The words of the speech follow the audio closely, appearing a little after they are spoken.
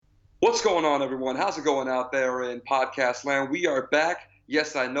What's going on, everyone? How's it going out there in podcast land? We are back.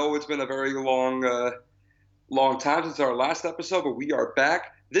 Yes, I know it's been a very long time since our last episode, but we are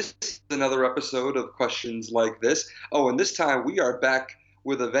back. This is another episode of Questions Like This. Oh, and this time we are back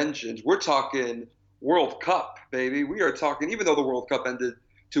with a vengeance. We're talking World Cup, baby. We are talking, even though the World Cup ended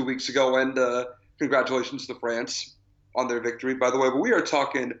 2 weeks ago, and congratulations to France on their victory, by the way. But we are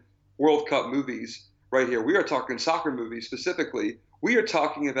talking World Cup movies right here. We are talking soccer movies specifically. We are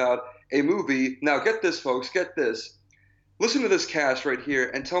talking about a movie. Now, get this, folks, get this. Listen to this cast right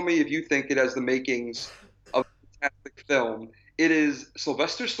here and tell me if you think it has the makings of a fantastic film. It is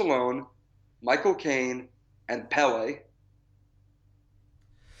Sylvester Stallone, Michael Caine, and Pele.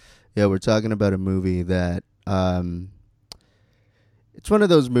 Yeah, we're talking about a movie that it's one of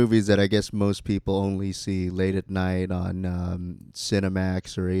those movies that I guess most people only see late at night on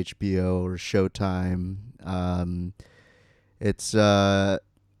Cinemax or HBO or Showtime. It's uh,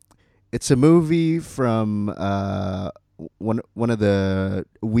 it's a movie from one of the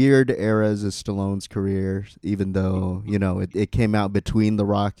weird eras of Stallone's career. Even though it came out between the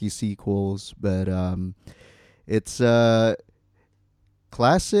Rocky sequels, but it's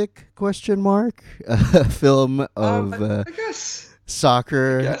classic question mark film of I guess. I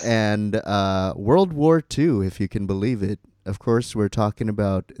soccer guess. and World War II, if you can believe it. Of course, we're talking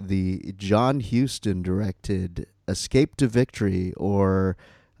about the John Huston directed Escape to Victory, or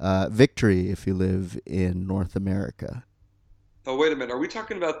Victory if you live in North America. Oh, wait a minute. Are we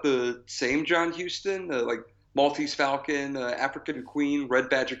talking about the same John Huston? Like Maltese Falcon, African Queen, Red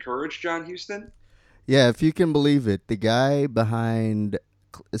Badge of Courage, John Huston? Yeah, if you can believe it, the guy behind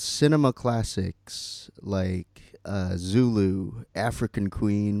cinema classics like Zulu, African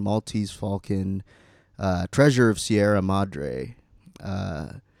Queen, Maltese Falcon, Treasure of Sierra Madre.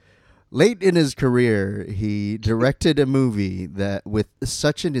 Uh, Late in his career, he directed a movie that with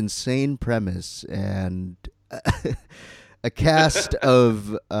such an insane premise and a cast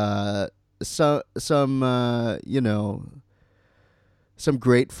of some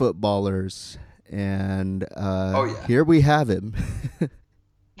great footballers, and Oh, yeah. here we have him.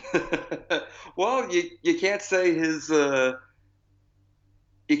 Well, you can't say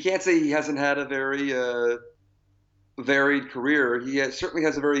you can't say he hasn't had a very varied career. Certainly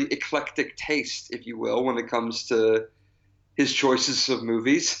has a very eclectic taste, if you will, when it comes to his choices of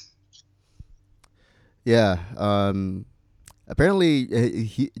movies. Yeah. Apparently,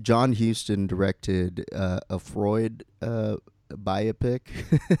 John Huston directed a Freud biopic.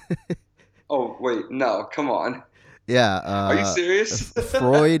 Oh, wait, no, come on. Yeah. Are you serious?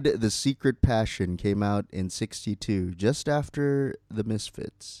 Freud, The Secret Passion came out in '62, just after The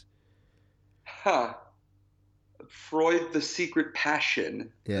Misfits. Huh. Freud, The Secret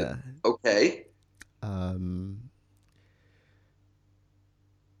Passion. Yeah. Okay. Um,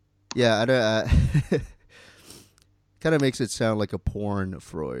 yeah. I don't. Kind of makes it sound like a porn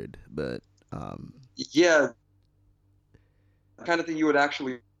Freud, but Yeah, kind of thing you would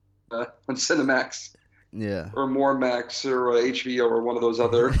actually on Cinemax yeah. or Moremax or HBO or one of those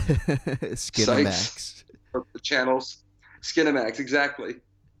other sites Skinamax. or channels. Skinemax, exactly.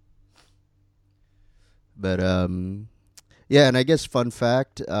 But yeah, and I guess fun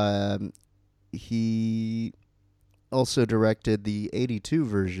fact, he also directed the '82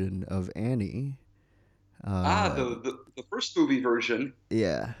 version of Annie. Ah, Uh, the first movie version.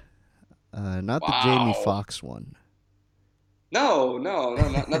 yeah, not the Jamie Wow. Foxx one. No, no,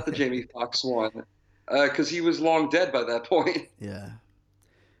 no, not the Jamie Foxx one, because he was long dead by that point. Yeah,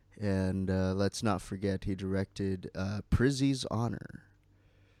 and let's not forget he directed Prizzy's Honor.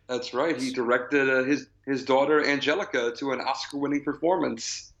 That's right. He directed his daughter Angelica to an Oscar-winning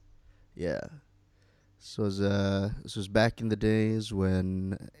performance. Yeah, this was back in the days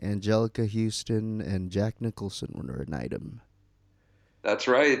when Angelica Houston and Jack Nicholson were an item. That's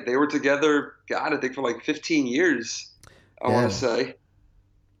right. They were together, God, I think for like 15 years, I want to Yeah, say.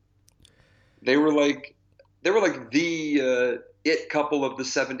 They were like the it couple of the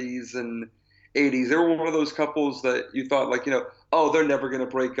 70s and 80s. They were one of those couples that you thought like, oh, they're never going to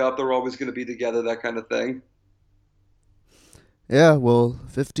break up. They're always going to be together, that kind of thing. yeah. Well,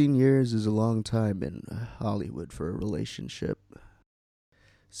 15 years is a long time in Hollywood for a relationship.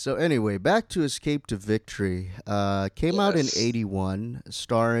 So anyway, back to Escape to Victory. Came out in Yes. '81,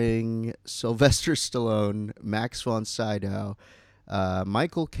 starring Sylvester Stallone, Max von Sydow,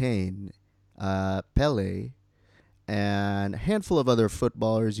 Michael Caine, Pele, and a handful of other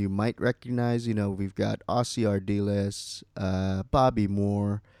footballers you might recognize. We've got Ossie Ardiles, Bobby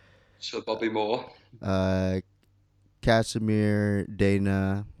Moore, So Bobby Moore. uh, Casimir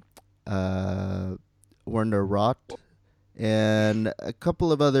Dana, uh, Werner Roth, and a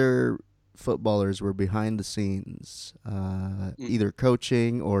couple of other footballers were behind the scenes, Mm. either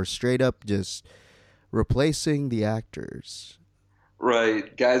coaching or straight up just replacing the actors.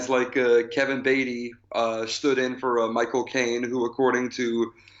 Right. Guys like Kevin Beatty stood in for Michael Caine, who, according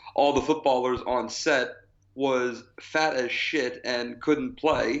to all the footballers on set, was fat as shit and couldn't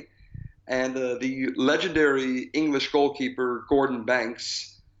play. And the legendary English goalkeeper Gordon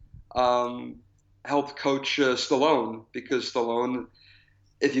Banks um, helped coach Stallone because Stallone,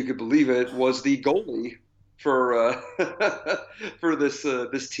 if you could believe it, was the goalie for for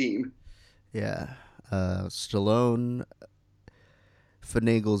this team. Yeah. Stallone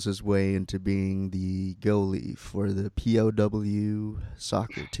finagles his way into being the goalie for the POW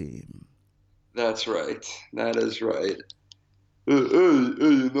soccer team. That's right. That is right. I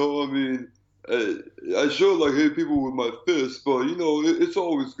mean, I sure like hit people with my fist, but it's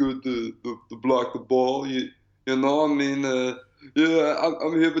always good to block the ball. I mean, yeah,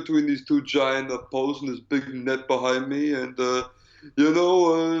 I'm here between these two giant posts and this big net behind me, and yeah,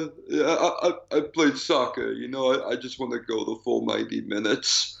 I played soccer. I just want to go the full 90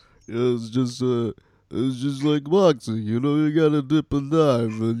 minutes. Yeah, it's just like boxing. You gotta dip and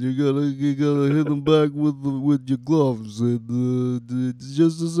dive, and you gotta hit them back with your gloves, and it's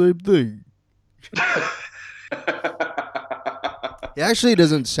just the same thing. He actually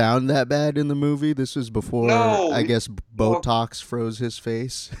doesn't sound that bad in the movie. This was before, No, I guess, well, Botox froze his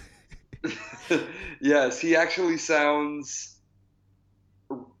face. yes, he actually sounds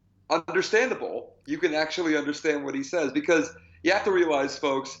understandable. You can actually understand what he says because you have to realize,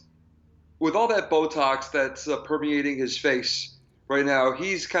 folks, with all that Botox that's permeating his face right now,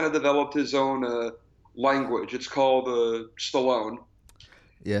 he's kind of developed his own language. It's called Stallone,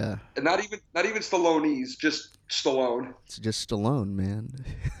 Yeah, and not even Stallonese, just Stallone. it's just Stallone, man.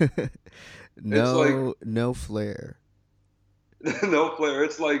 It's like No flair. no flair.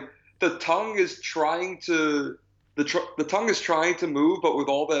 It's like the tongue is trying to the tongue is trying to move, but with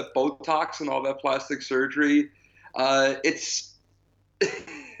all that Botox and all that plastic surgery, it's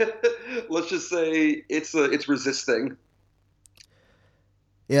let's just say it's resisting.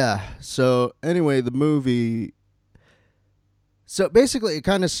 Yeah. So anyway, the movie. So basically, it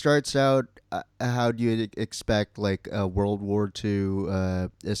kind of starts out. How do you expect like a World War II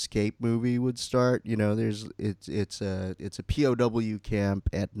escape movie would start? There's it's a POW camp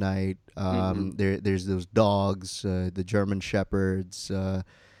at night. Hmm. There's those dogs, the German shepherds, Yeah.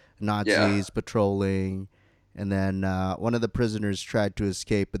 Nazis patrolling, and then one of the prisoners tried to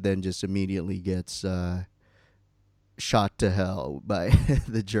escape, but then just immediately gets shot to hell by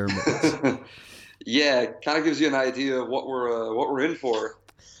the Germans. Yeah, kind of gives you an idea of what we're in for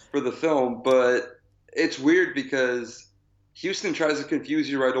the film, but it's weird because Houston tries to confuse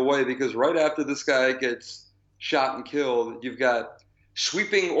you right away because right after this guy gets shot and killed, you've got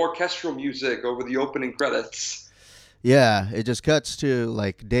sweeping orchestral music over the opening credits. Yeah, it just cuts to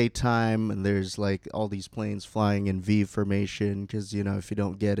like daytime, and there's like all these planes flying in V formation because if you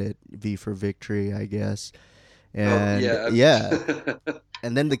don't get it, V for victory, I guess. Oh And yeah. yeah,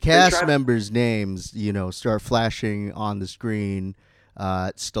 and then the They cast try members' names, start flashing on the screen.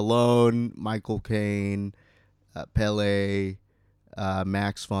 Stallone, Michael Caine, Pele,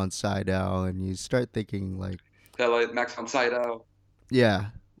 Max von Sydow, and you start thinking like, like Max von Sydow. yeah,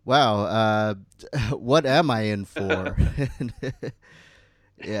 wow, what am I in for?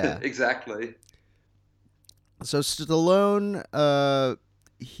 Yeah. Exactly. So Stallone,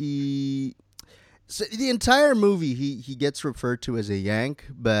 he so the entire movie he gets referred to as a Yank,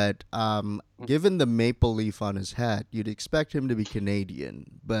 but given the maple leaf on his hat, you'd expect him to be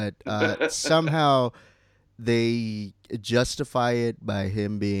Canadian. But somehow they justify it by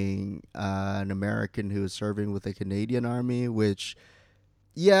him being an American who is serving with the Canadian Army, which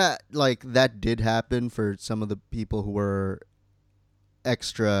yeah, like that did happen for some of the people who were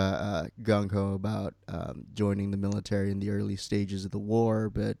extra gung ho about joining the military in the early stages of the war,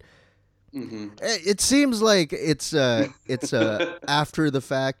 but Hmm. it seems like it's a after the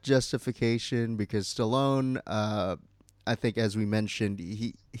fact justification because Stallone, I think as we mentioned,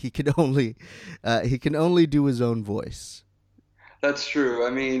 he can only do his own voice. That's true. I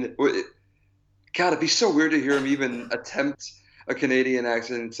mean, God, it'd be so weird to hear him even attempt a Canadian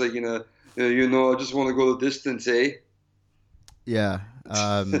accent. It's like, I just want to go the distance, eh? Yeah.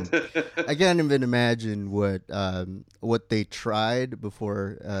 I can't even imagine what they tried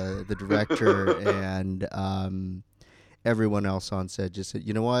before the director and everyone else on set just said,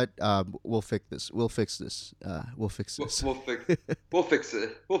 you know what, we'll fix this. We'll fix this. We'll fix We'll, this. we'll fix, we'll fix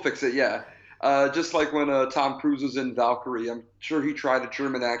it. We'll fix it. Yeah. Just like when Tom Cruise was in Valkyrie, I'm sure he tried a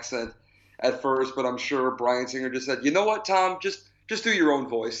German accent, at first, but I'm sure Bryan Singer just said, you know what, Tom, just do your own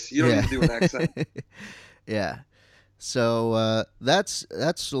voice. You don't Yeah. need to do an accent. Yeah. So that's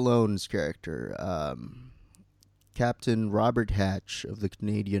Stallone's character, Captain Robert Hatch of the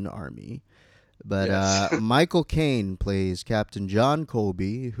Canadian Army. But Yes. Michael Caine plays Captain John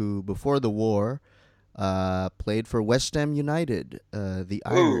Colby, who before the war played for West Ham United, the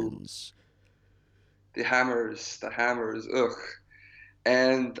Ooh, Irons. the Hammers. Ugh.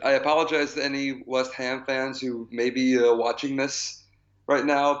 And I apologize to any West Ham fans who may be watching this right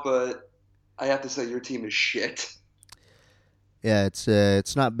now, but I have to say your team is shit. Yeah,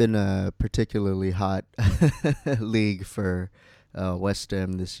 it's not been a particularly hot league for West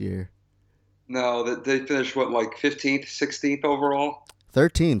Ham this year. No, that they finished what, like 15th, 16th overall?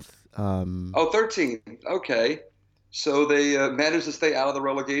 13th. Oh, 13th. Okay. So they managed to stay out of the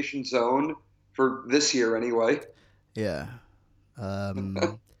relegation zone for this year anyway. Yeah.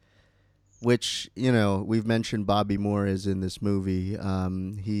 Um, which, we've mentioned Bobby Moore is in this movie.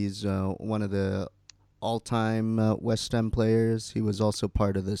 He's one of the all-time West Ham players. He was also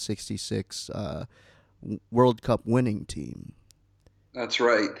part of the '66 World Cup winning team. That's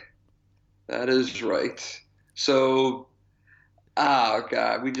right. That is right. So,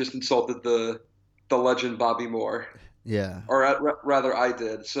 God, we just insulted the legend Bobby Moore, Yeah. or rather, I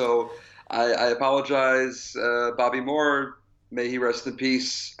did. So, I apologize, Bobby Moore. May he rest in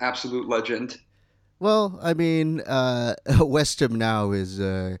peace. Absolute legend. Well, I mean, West Ham now is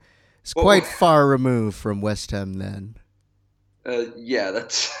quite Well, far removed from West Ham then. yeah,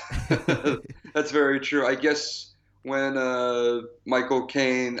 that's that's very true. I guess when Michael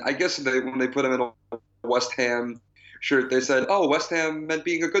Caine, I guess when they put him in a West Ham shirt, they said, "Oh, West Ham meant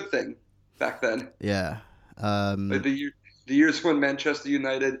being a good thing back then." Yeah. Like the years when Manchester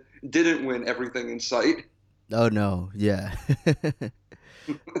United didn't win everything in sight. Oh no. Yeah.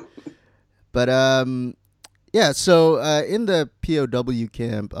 But yeah. So in the POW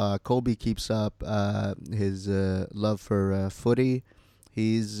camp, Colby keeps up his love for footy.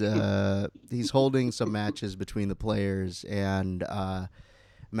 He's holding some matches between the players, and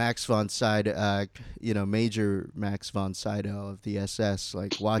Max von Sydow, Major Max von Sydow of the SS,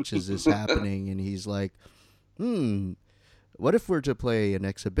 like watches this happening, and he's like, what if we're to play an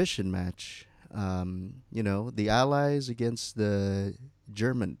exhibition match? The Allies against the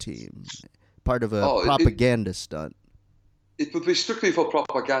German team, part of a Oh, propaganda stunt. it would be strictly for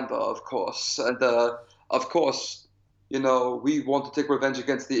propaganda, of course, and of course, we want to take revenge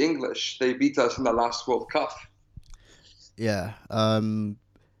against the English. They beat us in the last World Cup. Yeah.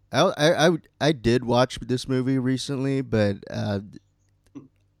 I did watch this movie recently, but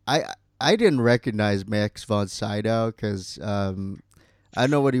I didn't recognize Max von Sydow because I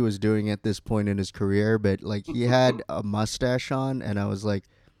know what he was doing at this point in his career, but like he had a mustache on, and I was like,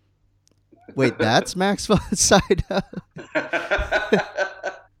 "Wait, that's Max von Sydow?"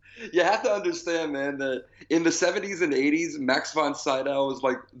 You have to understand, man, that in the 70s and 80s, Max von Sydow was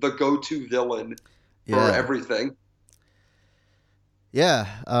like the go-to villain for Yeah, everything. yeah.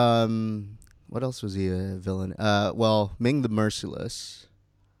 What else was he a villain? Well, Ming the Merciless.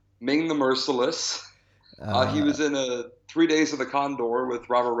 Ming the Merciless. He Uh, was in 3 Days of the Condor with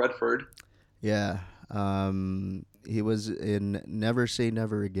Robert Redford. yeah. He was in Never Say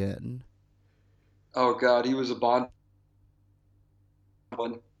Never Again. Oh God, he was a Bond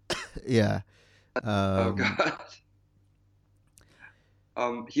one. Yeah. Oh Um, God.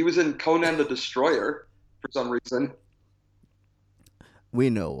 He was in Conan the Destroyer for some reason. we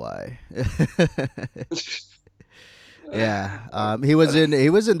know why. Yeah, he was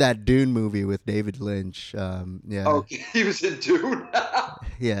in that Dune movie with David Lynch. Yeah, Oh, he was in Dune.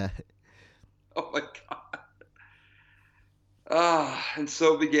 yeah, Oh my God. And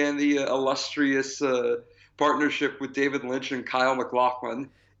so began the illustrious partnership with David Lynch and Kyle MacLachlan.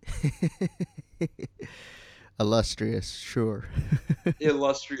 illustrious, sure.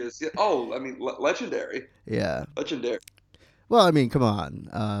 Illustrious. Yeah. Oh, I mean, legendary. Yeah. Legendary. Well, I mean, come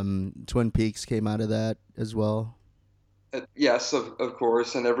on. Twin Peaks came out of that as well. Yes, of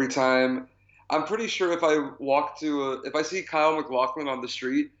course. And every time, I'm pretty sure if I see Kyle MacLachlan on the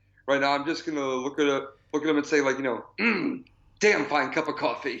street right now, I'm just gonna look at him and say like, damn fine cup of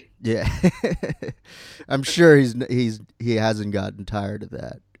coffee. Yeah, I'm sure he hasn't gotten tired of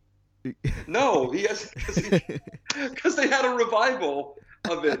that. No, he has because they had a revival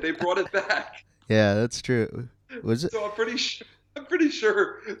of it. They brought it back. Yeah, that's true. Was it? So I'm pretty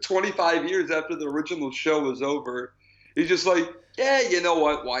sure 25 years after the original show was over, he's just like, yeah, you know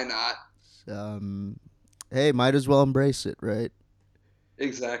what? Why not? Um, hey, might as well embrace it, right?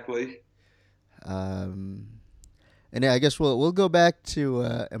 Exactly. Um, And yeah, I guess we'll go back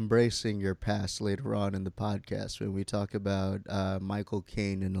to embracing your past later on in the podcast when we talk about Michael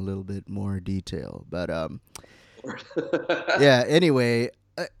Caine in a little bit more detail. But yeah. Anyway,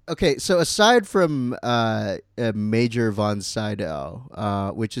 okay. So aside from Major von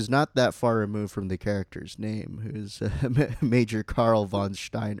Sydow, which is not that far removed from the character's name, who's Major Karl von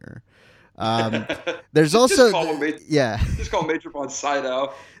Steiner. There's also yeah. Just call him Major von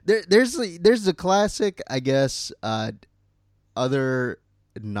Sydow. There's the classic, I guess, other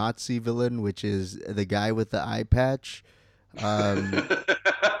Nazi villain, which is the guy with the eye patch.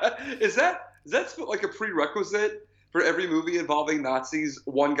 Is that like a prerequisite for every movie involving Nazis?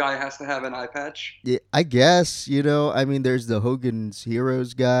 One guy has to have an eye patch. Yeah, I guess, I mean, there's the Hogan's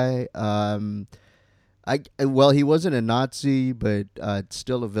Heroes guy. Well, he wasn't a Nazi, but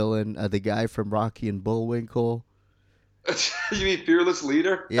still a villain. The guy from Rocky and Bullwinkle. You mean Fearless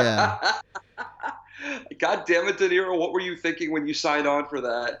Leader? Yeah. God damn it, De Niro! What were you thinking when you signed on for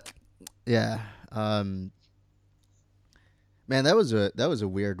that? Yeah. Man, that was a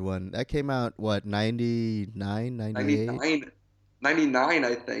weird one. That came out, what, 99, 98? 99,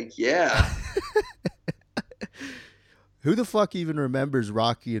 I think. Yeah. Who the fuck even remembers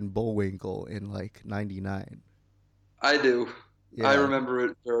Rocky and Bullwinkle in like 99? I do. Yeah. I remember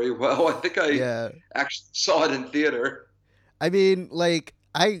it very well. I think I actually saw it in theater. I mean, like,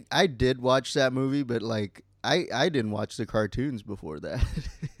 I did watch that movie, but like I didn't watch the cartoons before that.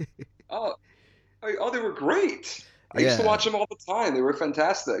 Oh, they were great. I used to watch them all the time. They were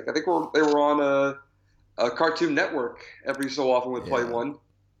fantastic. I think they were on a Cartoon Network every so often would play one.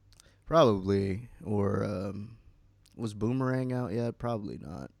 Probably. Or was Boomerang out yet? Probably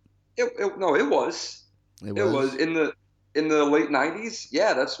not. No, it was. It was in the late 90s.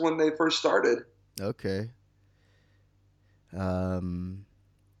 Yeah, that's when they first started. Okay.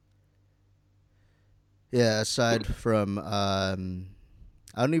 Yeah, aside from I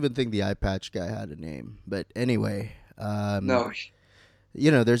don't even think the eye patch guy had a name. But anyway, no.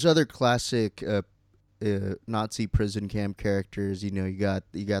 There's other classic Nazi prison camp characters. You got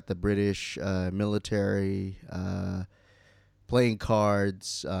the British military playing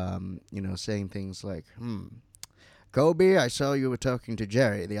cards, saying things like, Kobe, I saw you were talking to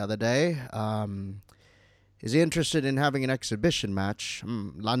Jerry the other day. Is he interested in having an exhibition match?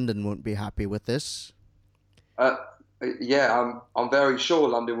 London won't be happy with this. Yeah, I'm very sure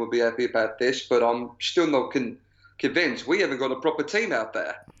London will be happy about this, but I'm still not convinced. We haven't got a proper team out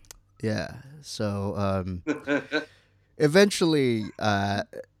there. Yeah, so eventually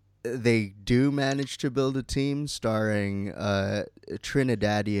they do manage to build a team starring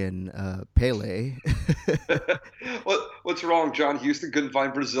Trinidadian Pele. What's wrong? John Huston couldn't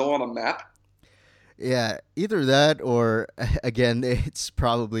find Brazil on a map? Yeah, either that or, again, it's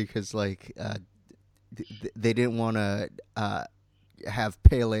probably because, like, they didn't want to have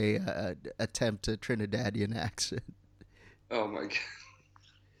Pele attempt a Trinidadian accent. Oh, my God.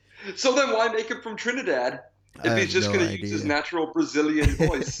 So then why make him from Trinidad if he's just going to use his natural Brazilian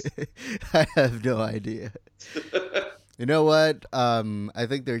voice? I have no idea. You know what? I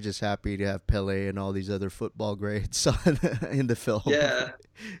think they're just happy to have Pele and all these other football greats in the film. Yeah.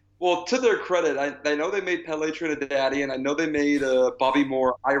 Well, to their credit, I know they made Pele Trinidadian. I know they made Bobby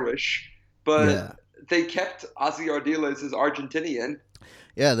Moore Irish, but they kept Ozzy Ardiles as Argentinian.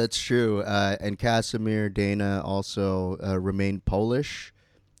 Yeah, that's true. And Casimir Dana also remained Polish.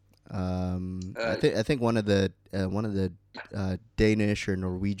 I think one of the Danish or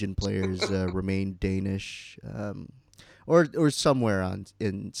Norwegian players remained Danish, or somewhere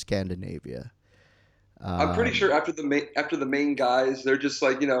in Scandinavia. I'm pretty sure after the main guys, they're just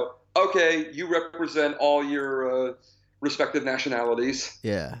like, okay, you represent all your respective nationalities.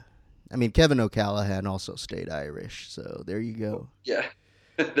 Yeah, I mean, Kevin O'Callaghan also stayed Irish, so there you go. Yeah,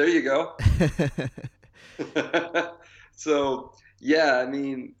 there you go. So yeah, I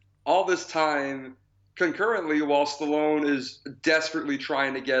mean, all this time concurrently while Stallone is desperately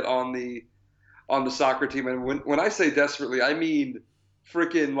trying to get on the soccer team, and when I say desperately, I mean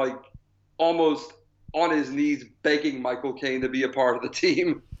freaking like almost on his knees begging Michael Caine to be a part of the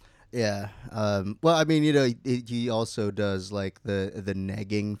team. Yeah. Well, I mean, he also does like the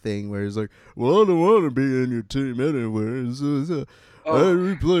negging thing where he's like, "Well, I don't want to be in your team anyway.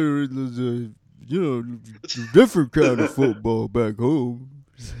 We play, different kind of football back home."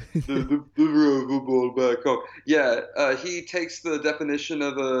 the football back home. Yeah, he takes the definition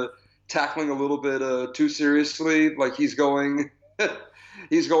of tackling a little bit too seriously. Like he's going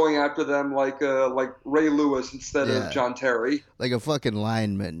He's going after them like Ray Lewis instead of Yeah, John Terry. like a fucking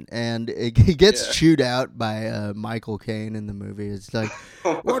lineman, and he gets Yeah. chewed out by Michael Caine in the movie. It's like,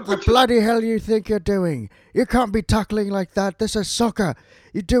 what the Which, bloody hell you think you're doing? You can't be tackling like that. This is soccer.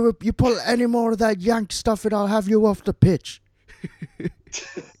 You do it. You pull any more of that yank stuff, and I'll have you off the pitch. and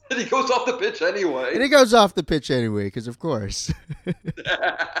he goes off the pitch anyway. And he goes off the pitch anyway, because of course.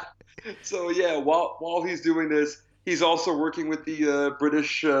 So yeah, while he's doing this, he's also working with the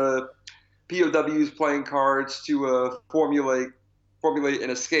British POWs playing cards to formulate an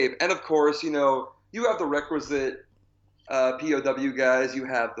escape. And of course, you have the requisite POW guys. You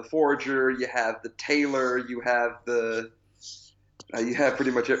have the forger, you have the tailor, you have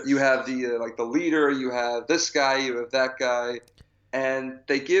pretty much you have the like the leader, you have this guy, you have that guy, and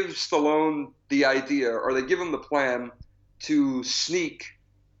they give Stallone the idea, or they give him the plan to sneak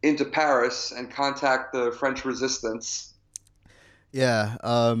into Paris and contact the French resistance. Yeah,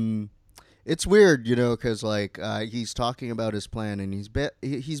 it's weird, because like he's talking about his plan, and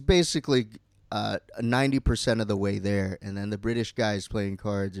he's basically 90% of the way there, and then the British guys playing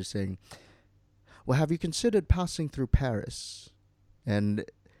cards are saying, "Well, have you considered passing through Paris?" And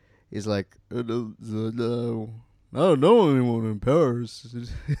he's like, "No, I don't know anyone in Paris.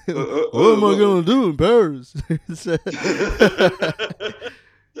 What am I gonna do in Paris?"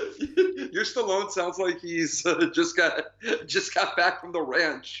 Your Stallone sounds like he's just got back from the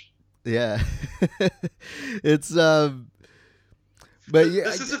ranch. Yeah, it's but yeah,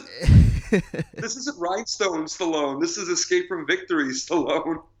 this isn't Rhinestone Stallone. This is Escape from Victory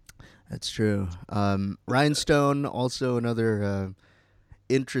Stallone. That's true. Rhinestone, also another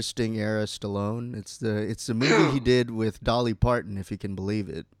interesting era Stallone. It's the movie he did with Dolly Parton, if you can believe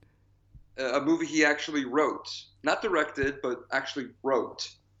it. A movie he actually wrote, not directed, but actually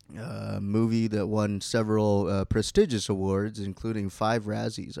wrote. A movie that won several prestigious awards, including 5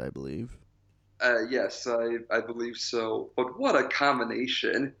 Razzies, I believe. Yes, I believe so. But what a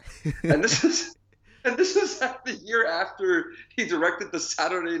combination! And this is the year after he directed the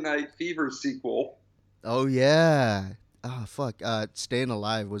Saturday Night Fever sequel. Oh yeah. Oh fuck. Staying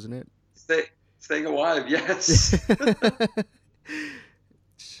Alive, wasn't it? Staying Alive, yes.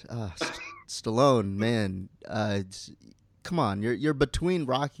 Stallone, man. Come on, you're between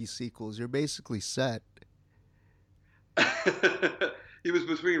Rocky sequels. You're basically set. He was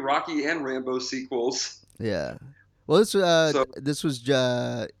between Rocky and Rambo sequels. Yeah. Well, So this was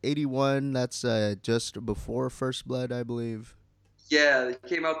 81. That's just before First Blood, I believe. yeah, it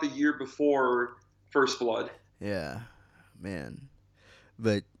came out the year before First Blood. Yeah, man.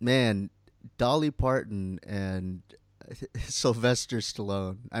 But man, Dolly Parton and Sylvester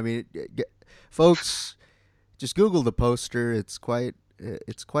Stallone. I mean, folks, just Google the poster. It's quite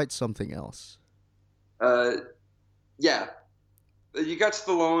something else. Yeah, you got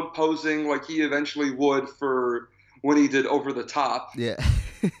Stallone posing like he eventually would for when he did Over the Top. Yeah.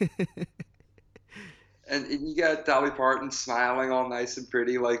 And you got Dolly Parton smiling all nice and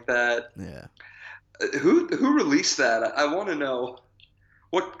pretty like that. Yeah. Who released that? I want to know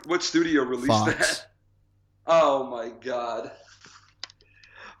what studio released Fox. that. Oh my god.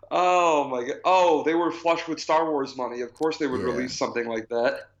 Oh my god. Oh, they were flush with Star Wars money. Of course they would Yeah. release something like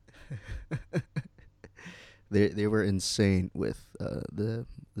that. They were insane with the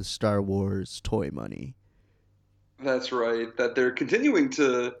Star Wars toy money. That's right. That they're continuing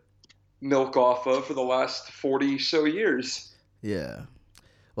to milk off of for the last 40 so years. Yeah.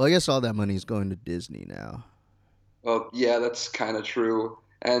 Well, I guess all that money is going to Disney now. Well, yeah, that's kind of true.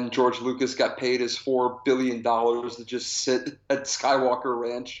 And George Lucas got paid his $4 billion to just sit at Skywalker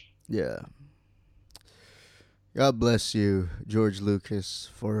Ranch. Yeah. God bless you, George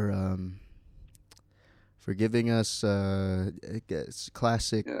Lucas, for giving us I guess,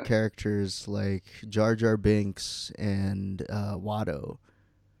 classic Yeah. characters like Jar Jar Binks and Watto.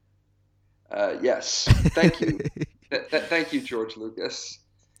 Yes. Thank you. Thank you, George Lucas.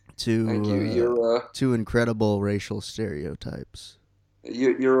 Thank you. Two two incredible racial stereotypes.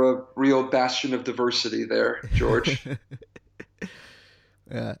 You're a real bastion of diversity there, George.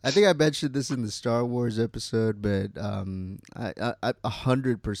 Yeah, I think I mentioned this in the Star Wars episode, but I'm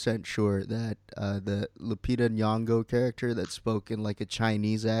 100% sure that the Lupita Nyong'o character that spoke in like a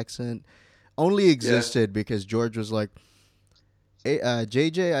Chinese accent only existed because George was like, "Hey,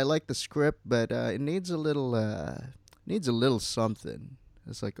 JJ, I like the script, but it needs a little something."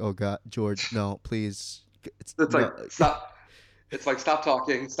 It's like, oh God, George, no, please. It's like stop. It's like stop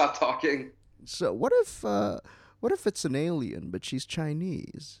talking. Stop talking. So what if it's an alien, but she's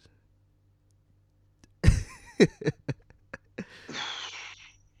Chinese?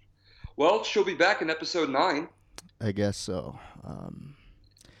 Well, she'll be back in episode 9. I guess so.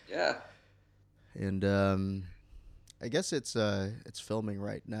 Yeah, And I guess it's filming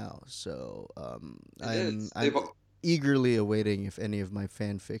right now, so it I'm is. I'm eagerly awaiting if any of my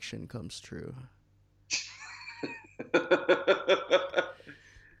fan fiction comes true.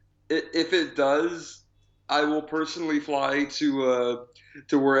 If it does, I will personally fly to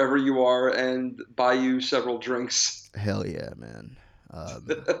wherever you are and buy you several drinks. Hell yeah, man. Um,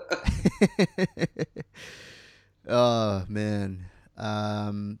 oh man.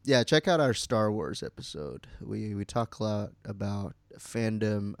 Yeah, check out our Star Wars episode. We talk a lot about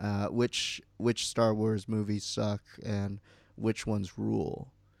fandom, which Star Wars movies suck and which ones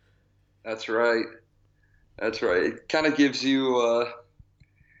rule. That's right. That's right. It kind of gives you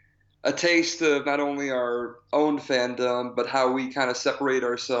a taste of not only our own fandom, but how we kind of separate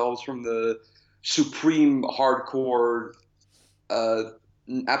ourselves from the supreme hardcore, uh,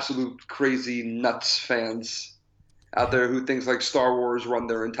 absolute crazy nuts fans out there who thinks like Star Wars run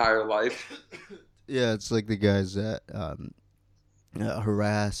their entire life. Yeah, it's like the guys that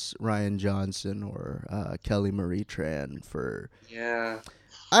harass Ryan Johnson or Kelly Marie Tran for Yeah,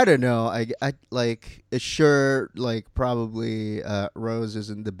 I don't know. I like sure like probably Rose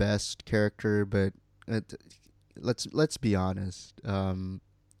isn't the best character, but it, let's be honest.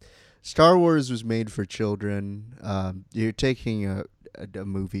 Star Wars was made for children. You're taking a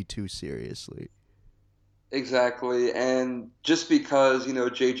movie too seriously. exactly. And just because,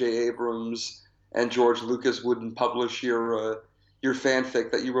 J.J. Abrams and George Lucas wouldn't publish your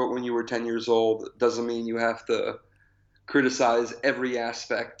fanfic that you wrote when you were 10 years old doesn't mean you have to criticize every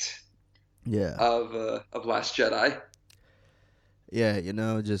aspect Yeah, of Last Jedi. yeah.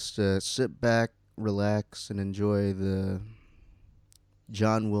 Just sit back, relax, and enjoy the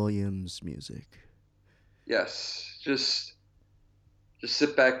John Williams music. Yes, just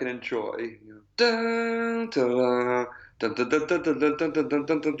sit back and enjoy. Dun, dun, dun, dun, dun, dun, dun, dun, dun,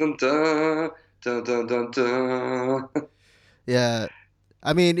 dun, dun, dun, dun, dun, dun, dun, dun. Yeah,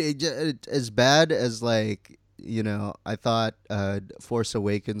 I mean, as bad as like I thought Force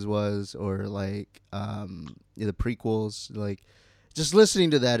Awakens was, or like the prequels, like just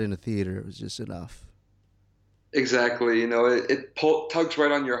listening to that in a theater was just enough. Exactly. It tugs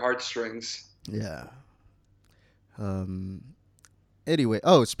right on your heartstrings. Yeah. Um. Anyway,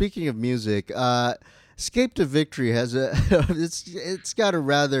 oh, speaking of music, Escape to Victory has a it's got a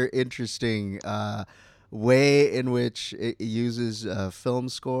rather interesting way in which it uses film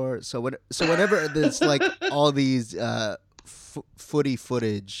score. Whenever there's like all these footy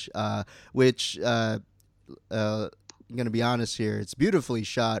footage, which I'm gonna be honest here, it's beautifully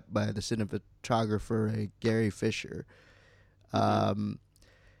shot by the cinematographer Gary Fisher. Hmm. Um,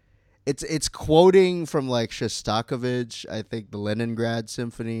 it's quoting from like Shostakovich, I think the Leningrad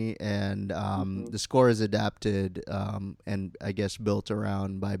Symphony, and Hmm. the score is adapted and I guess built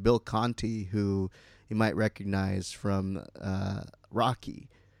around by Bill Conti, who you might recognize from Rocky.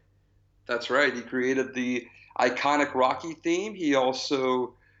 That's right. He created the iconic Rocky theme. He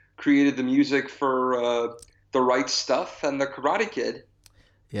also created the music for The Right Stuff and The Karate Kid.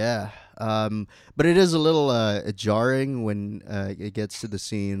 Yeah. But it is a little jarring when it gets to the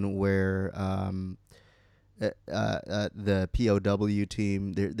scene where the POW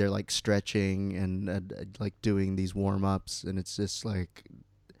team they're like stretching and like doing these warm ups, and it's just like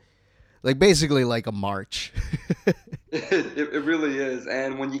basically like a march. It really is.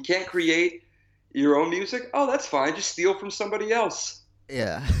 And when you can't create your own music, oh, that's fine. Just steal from somebody else.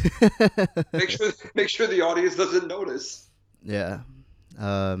 Yeah. Make sure the audience doesn't notice. Yeah.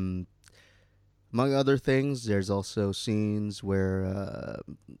 Um, Among other things, there's also scenes where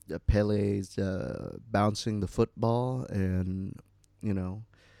Pele's bouncing the football, and you know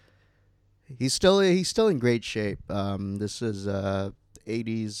he's still in great shape. This is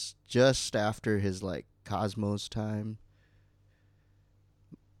 '80s, just after his like Cosmos time.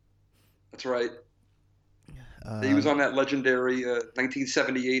 That's right. He was Um, on that legendary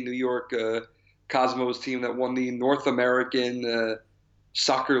 1978 New York Cosmos team that won the North American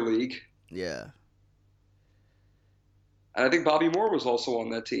Soccer League. yeah, And I think Bobby Moore was also on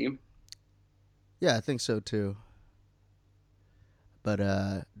that team. yeah, I think so too.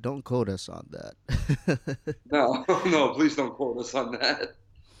 But don't quote us on that. No, no, please don't quote us on that.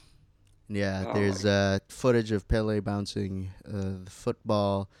 Yeah, Oh my. there's footage of Pele bouncing the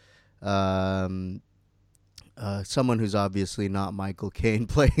football. Um, Someone who's obviously not Michael Caine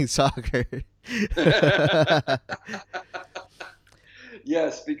playing soccer.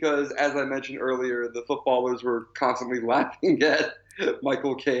 Yes, because as I mentioned earlier, the footballers were constantly laughing at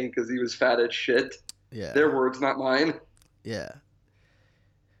Michael Caine because he was fat as shit. Yeah, Their words, not mine. yeah,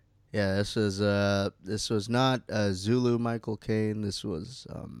 Yeah, this was not Zulu Michael Caine. This was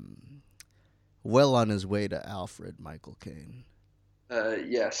well on his way to Alfred Michael Caine.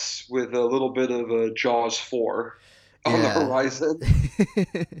 Yes, with a little bit of a Jaws 4 on the Yeah. horizon.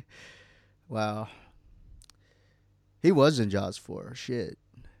 Wow. He was in Jaws 4. Shit.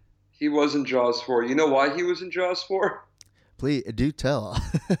 He was in Jaws 4. You know why he was in Jaws 4? Please do tell.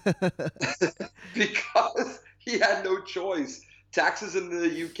 Because he had no choice. Taxes in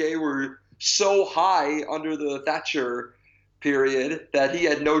the UK were so high under the Thatcher period that he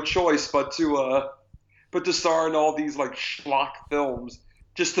had no choice but to star in all these like schlock films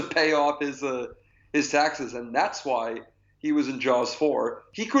just to pay off his taxes, and that's why he was in Jaws 4.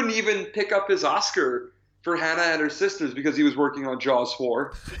 He couldn't even pick up his Oscar for Hannah and her sisters because he was working on Jaws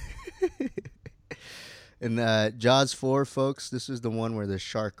 4. And Jaws 4, folks, this is the one where the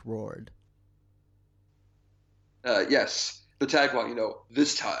shark roared. Yes, the tagline,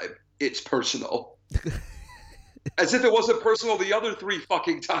 this time it's personal. As if it wasn't personal the other 3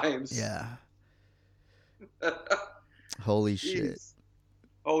 fucking times. Yeah. Holy shit. Jeez.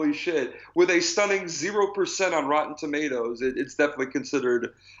 Holy shit. With a stunning 0% on Rotten Tomatoes, it's definitely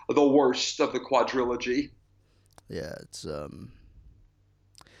considered the worst of the quadrilogy. Yeah, it's a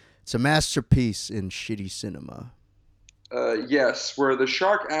masterpiece in shitty cinema. Yes, where the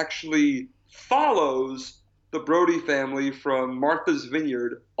shark actually follows the Brody family from Martha's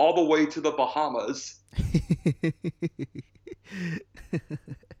Vineyard all the way to the Bahamas.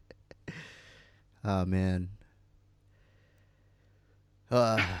 Oh man.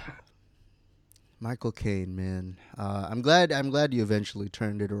 Michael Caine, man. I'm glad you eventually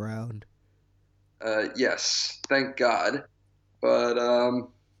turned it around. Yes, thank God. But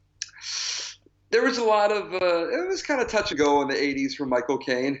there was a lot of it was kind of touch and go in the 80s for Michael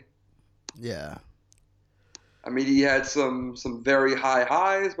Caine. Yeah. I mean, he had some very high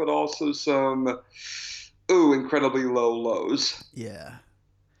highs, but also some incredibly low lows. Yeah.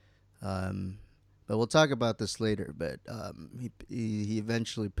 But we'll talk about this later. But he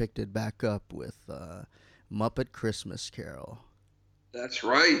eventually picked it back up with Muppet Christmas Carol. That's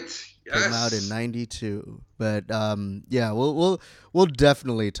right. Yes. Came out in '92. But yeah, we'll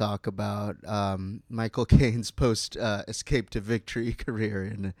definitely talk about Michael Caine's post Escape to Victory career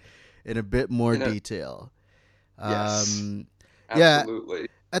in a bit more detail. Yes. Absolutely. Yeah,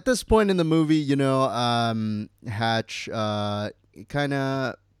 at this point in the movie, Hatch kind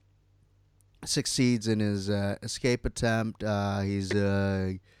of succeeds in his escape attempt. He's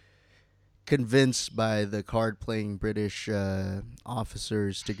convinced by the card-playing British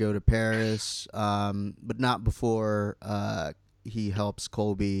officers to go to Paris, but not before he helps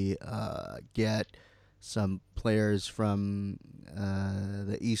Colby get some players from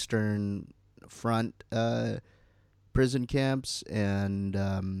the Eastern Front prison camps,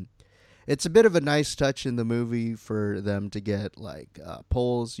 and it's a bit of a nice touch in the movie for them to get like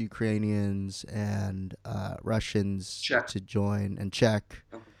Poles, Ukrainians, and Russians to join, and Czech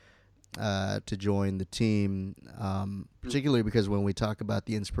to join the team, particularly because when we talk about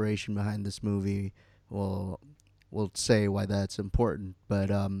the inspiration behind this movie, we'll say why that's important. But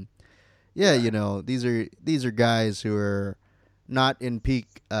yeah, these are guys who are not in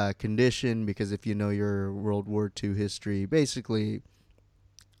peak condition, because if you know your World War II history, basically,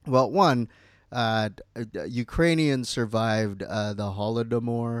 well, one, Ukrainians survived the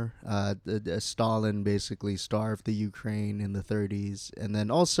Holodomor. Stalin basically starved the Ukraine in the 30s, and then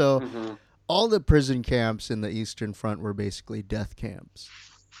also all the prison camps in the Eastern Front were basically death camps.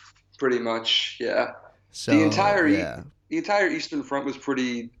 Pretty much, yeah. So the entire Eastern Front was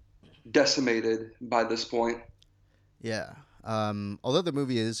pretty decimated by this point. Yeah. Although the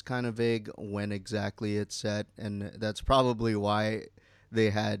movie is kind of vague when exactly it's set, and that's probably why they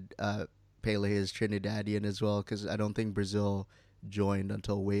had Pele as Trinidadian as well, because I don't think Brazil joined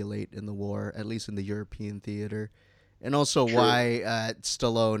until way late in the war, at least in the European theater. And also why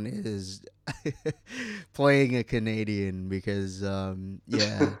Stallone is playing a Canadian, because,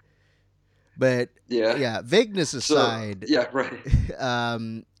 yeah. But, yeah, vagueness aside, yeah, right.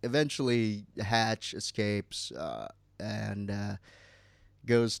 Eventually Hatch escapes and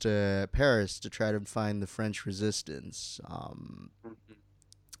goes to Paris to try to find the French resistance.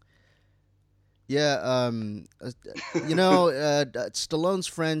 Stallone's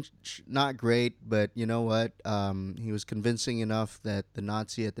French, not great, but you know what? He was convincing enough that the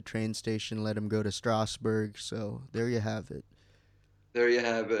Nazi at the train station let him go to Strasbourg, so there you have it. There you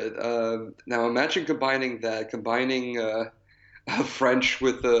have it. Now imagine combining French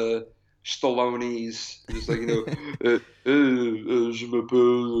with Stallone's. Just like, je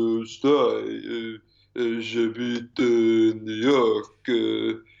m'appelle Sty, j'habite New York,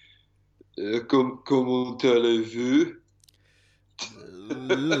 Comment allez-vous?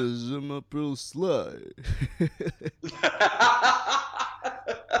 Je m'appelle Sly.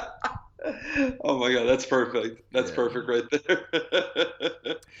 Oh my God, that's perfect. That's Yeah, perfect right there.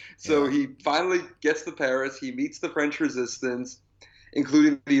 So yeah. he finally gets to Paris. He meets the French Resistance,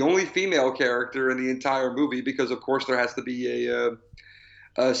 including the only female character in the entire movie, because of course there has to be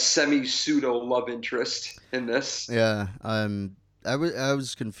a semi pseudo love interest in this. Yeah, I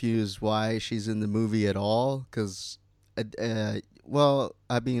was confused why she's in the movie at all. Cause, well,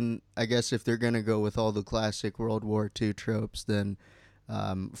 I mean, I guess if they're gonna go with all the classic World War II tropes, then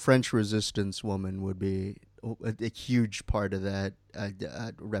French Resistance woman would be a huge part of that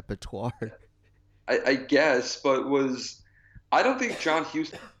repertoire. I guess, but was I don't think John Huston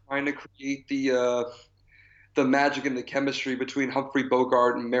was trying to create the magic and the chemistry between Humphrey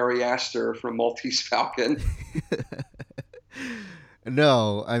Bogart and Mary Astor from Maltese Falcon.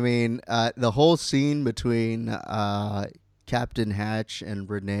 No, I mean the whole scene between Captain Hatch and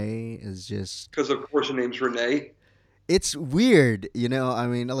Renee is just Because of course her name's Renee. it's weird, you know. I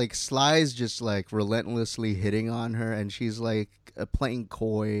mean, like Sly's just like relentlessly hitting on her, and she's like playing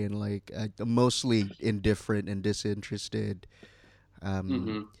coy and like mostly indifferent and disinterested.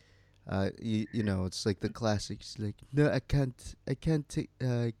 Um, Hmm. you know, it's like the classics, like no, I can't take,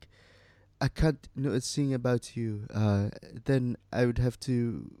 I can't no sing about you. Then I would have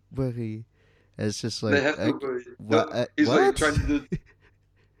to worry. And it's just They like, have to. what? He's like What? trying to do.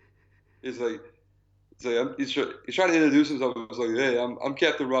 He's like. He's trying to introduce himself. He's like, "Hey, I'm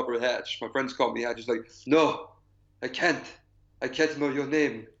Captain Robert Hatch. My friends call me Hatch." He's like, "No, I can't. I can't know your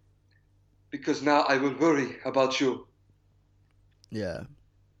name because now I will worry about you." Yeah.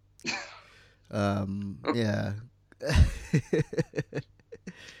 Yeah.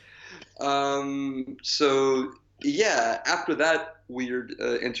 So yeah, after that weird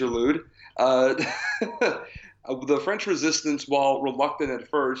interlude, the French resistance, while reluctant at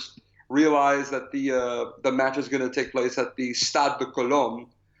first, realized that the match is going to take place at the Stade de Cologne,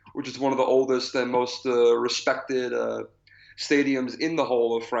 which is one of the oldest and most respected stadiums in the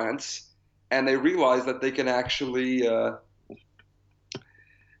whole of France, and they realized that they can actually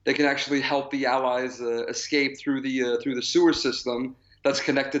help the Allies escape through the sewer system that's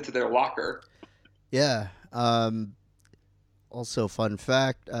connected to their locker. Yeah. Also, fun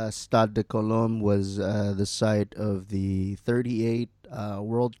fact: Stade de Cologne was the site of the '38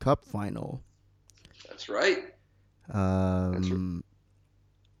 World Cup final. That's right. That's Um,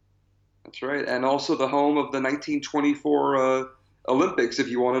 that's right, and also the home of the 1924 Olympics. If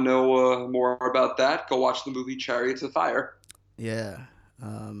you want to know more about that, go watch the movie Chariots of Fire. yeah.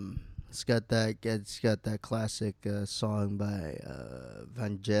 It's got that classic song by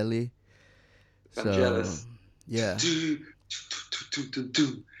Vangelis. So, Vangelis. yeah.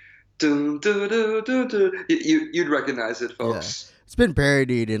 You'd recognize it, Yeah. folks. It's been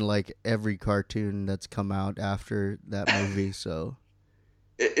parodied in like every cartoon that's come out after that movie, so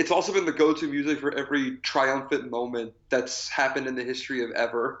It's also been the go-to music for every triumphant moment that's happened in the history of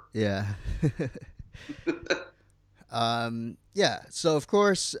ever. yeah. Yeah, so of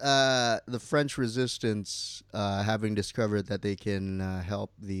course, the French resistance, having discovered that they can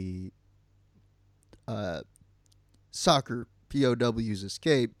help the uh, soccer POWs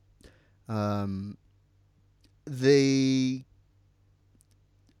escape, um, they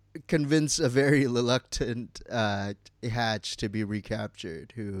convince a very reluctant Hatch to be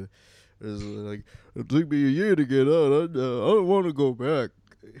recaptured, who is like, "It took me a year to get out. I don't want to go back."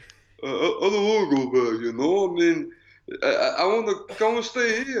 I don't want to go back, you know. I mean, I want to go and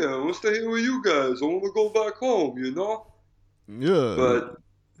stay here. I want to stay here with you guys. I want to go back home, you know. Yeah, But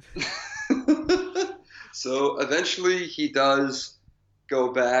so eventually he does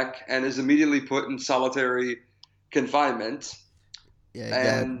go back and is immediately put in solitary confinement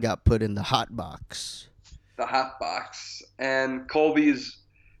yeah, it and got put in the hot box. the hot box. And Colby is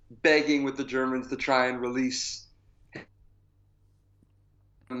begging with the Germans to try and release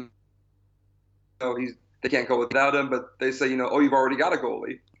him. They can't go without him, but they say, oh, you've already got a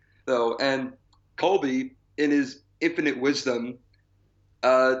goalie, though. And Colby, in his infinite wisdom,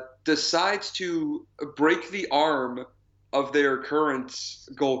 decides to break the arm of their current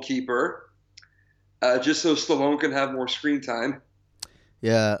goalkeeper, just so Stallone can have more screen time.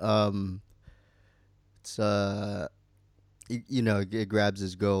 Yeah, it's it grabs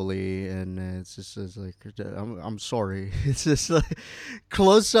his goalie and it's like I'm sorry. It's just like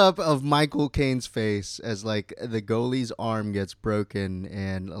close up of Michael Caine's face as like the goalie's arm gets broken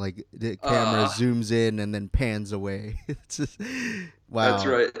and like the camera zooms in and then pans away. It's just, That's wow.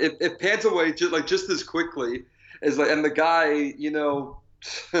 right. It pans away just as quickly as like, and the guy,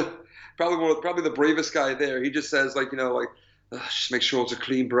 probably the bravest guy there. He just says like, like, just make sure it's a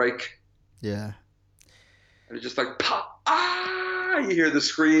clean break. Yeah. And it's just like pop, you hear the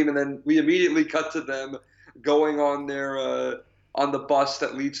scream, and then we immediately cut to them going on their on the bus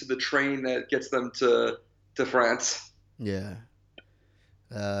that leads to the train that gets them to France. Yeah.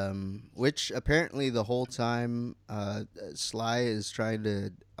 Which apparently the whole time Sly is trying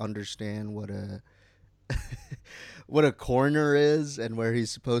to understand what a what a corner is and where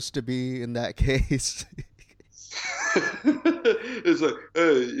he's supposed to be in that case. It's like,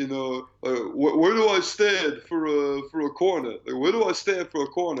 hey, where do I stand for a corner? Like, where do I stand for a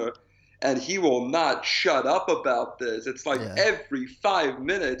corner? And he will not shut up about this. It's like Yeah. every 5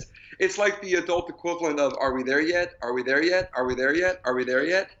 minutes. It's like the adult equivalent of, are we there yet? Are we there yet? Are we there yet? Are we there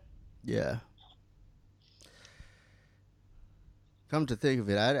yet? Yeah. Come to think of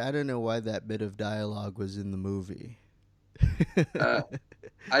it, I don't know why that bit of dialogue was in the movie. Uh,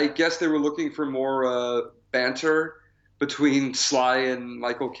 I guess they were looking for more banter between Sly and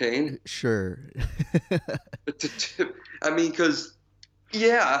Michael Caine. Sure. I mean,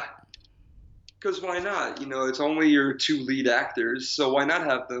 yeah, because why not? It's only your two lead actors, so why not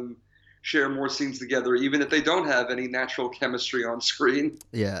have them share more scenes together, even if they don't have any natural chemistry on screen?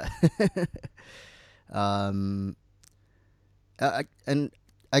 Yeah. um, and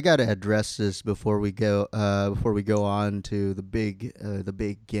I gotta address this before we go on to the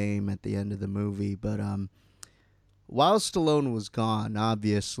big game at the end of the movie. But while Stallone was gone,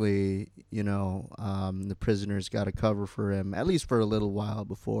 obviously, the prisoners got to cover for him at least for a little while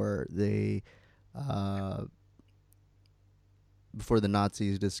before the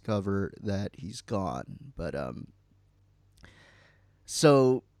Nazis discover that he's gone. But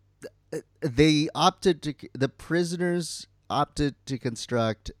so the prisoners opted to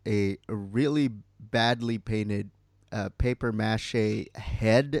construct a really badly painted paper mache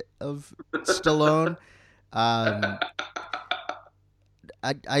head of Stallone. I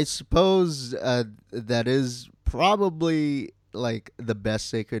suppose that is probably like the best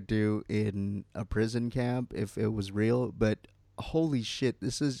they could do in a prison camp if it was real, but holy shit,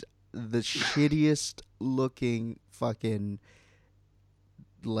 this is the shittiest looking fucking,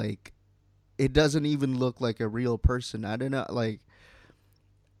 like, it doesn't even look like a real person. I don't know, like,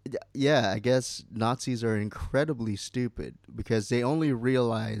 yeah, I guess Nazis are incredibly stupid because they only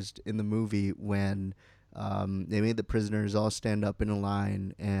realized in the movie when they made the prisoners all stand up in a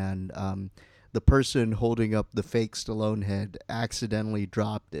line, and the person holding up the fake Stallone head accidentally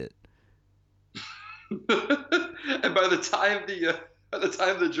dropped it. And by the time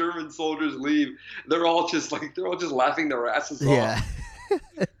the German soldiers leave, they're all just laughing their asses off. Yeah.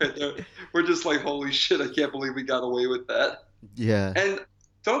 We're just like, holy shit, I can't believe we got away with that. Yeah. And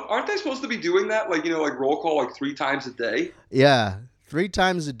aren't they supposed to be doing that, like, like roll call like 3 times a day? Yeah, 3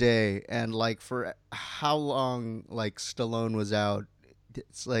 times a day, and like for how long like Stallone was out,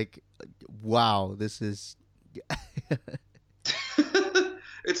 it's like, wow, this is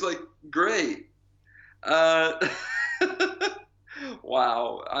it's like great.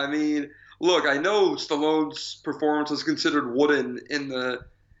 Wow. I mean, look, I know Stallone's performance was considered wooden in the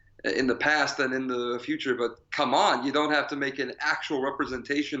past and in the future, but come on, you don't have to make an actual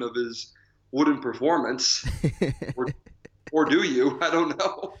representation of his wooden performance, or do you? I don't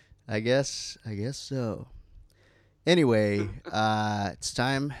know. I guess so. Anyway, it's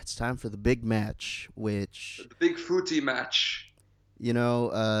time for the big match, which the big Footy match.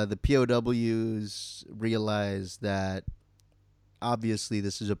 The POWs realize that obviously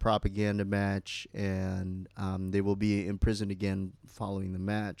this is a propaganda match, and they will be imprisoned again following the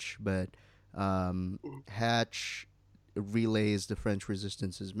match. But Hatch relays the French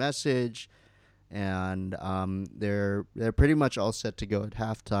Resistance's message, and they're pretty much all set to go at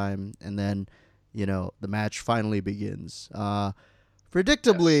halftime, and then the match finally begins.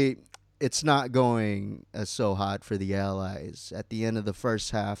 Predictably, yes. It's not going so hot for the Allies. At the end of the first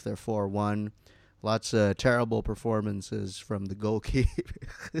half, they're 4-1. Lots of terrible performances from the goalkeeper.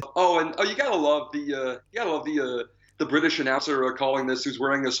 You gotta love the British announcer calling this, who's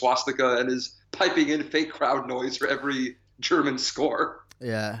wearing a swastika and is piping in fake crowd noise for every German score.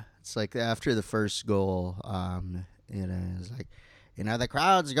 Yeah, it's like after the first goal, it's like, the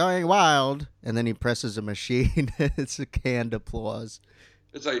crowd's going wild, and then he presses a machine. It's a canned applause.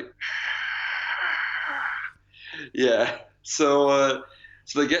 It's like, yeah. So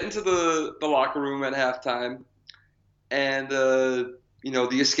they get into the locker room at halftime, and the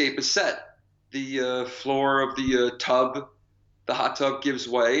escape is set. The floor of the hot tub gives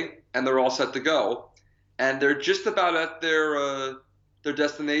way, and they're all set to go. And they're just about at their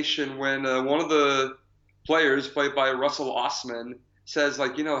destination when one of the players, played by Russell Osman, says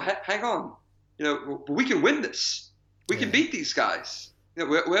like, hang on, we can win this. We can Yeah. beat these guys.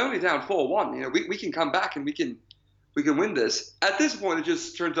 We're only down 4-1. We can come back and we can win this. At this point, it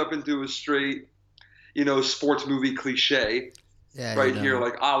just turns up into a straight, sports movie cliche Yeah, right here,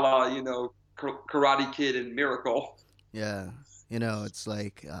 like a la, Karate Kid and Miracle. yeah. It's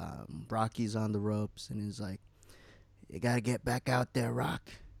like Rocky's on the ropes, and he's like, "You gotta get back out there, Rock.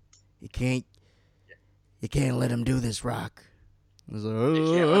 You can't, you can't let him do this, Rock." He's like,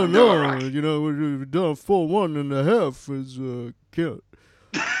 You can't let "Oh him do it, no, Rock." we're down 4-1.5. Is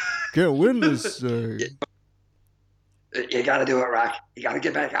can't win this." You got to do it, Rock. You got to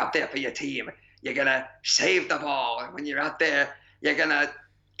get back out there for your team. You're going to save the ball. And when you're out there, you're going to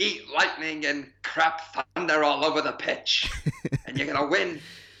eat lightning and crap thunder all over the pitch. And you're going to win.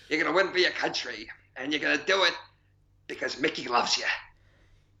 You're going to win for your country. And you're going to do it because Mickey loves you.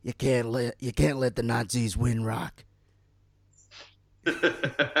 You can't let the Nazis win, Rock.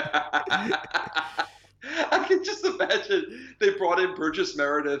 I can just imagine they brought in Burgess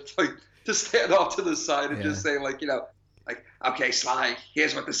Meredith like to stand off to the side and just say like, okay, Sly,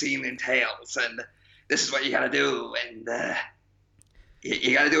 here's what the scene entails, and this is what you got to do, and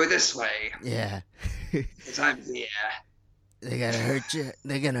you got to do it this way. Yeah. Because I'm here. They gotta hurt you.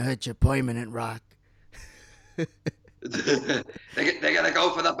 They're gonna hurt your permanent, Rock. They're gonna go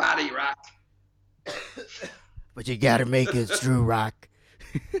for the body, Rock. But you gotta make it through, Rock.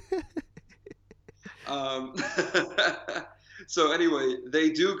 So anyway, they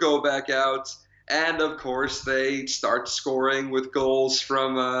do go back out, and of course they start scoring with goals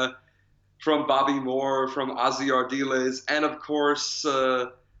from Bobby Moore, from Ozzy Ardiles, and of course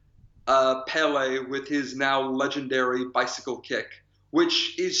Pele with his now legendary bicycle kick,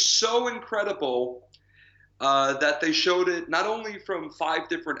 which is so incredible that they showed it not only from 5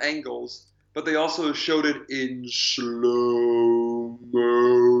 different angles, but they also showed it in slow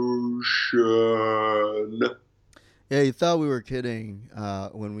motion. Yeah, you thought we were kidding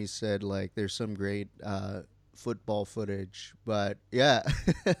when we said like there's some great football footage, but yeah,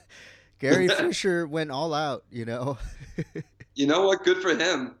 Gary Fisher went all out. You know what? Good for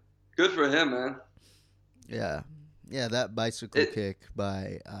him. Good for him, man. Yeah, that bicycle kick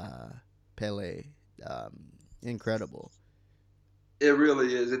by Pele, incredible. It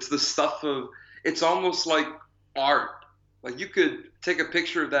really is. It's the stuff of. It's almost like art. Like you could take a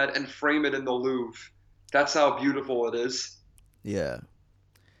picture of that and frame it in the Louvre. That's how beautiful it is. Yeah.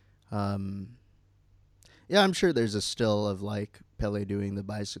 Yeah, I'm sure there's a still of like Pele doing the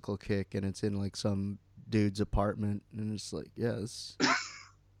bicycle kick, and it's in like some dude's apartment, and it's like, yes,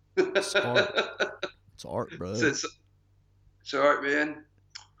 it's art. It's art, bro. It's art, man.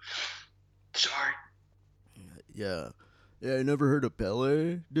 It's art. Yeah. Yeah, I never heard of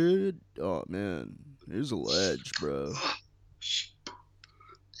Pele, dude. Oh man, he's a ledge, bro.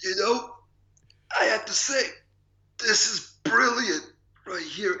 I have to say, this is brilliant right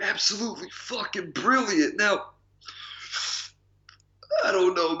here. Absolutely fucking brilliant. Now, I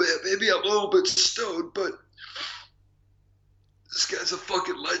don't know, man. Maybe I'm a little bit stoned, but this guy's a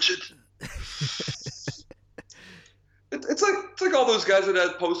fucking legend. It's like all those guys that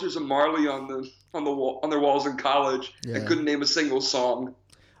had posters of Marley on their walls in college and couldn't name a single song.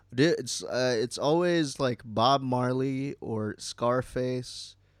 It's always like Bob Marley or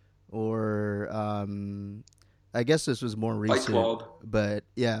Scarface or I guess this was more recent. Fight Club. But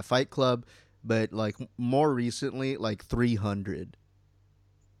yeah, Fight Club, but like more recently, like 300.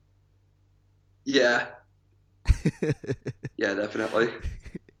 Yeah. Yeah, definitely.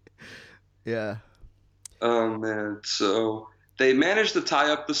 Yeah. Oh man, so they managed to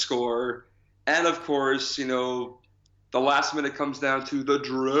tie up the score, and of course, the last minute comes down to the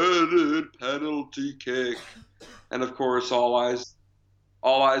dreaded penalty kick, and of course, all eyes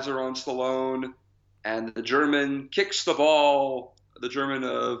are on Stallone, and the German kicks the ball. The German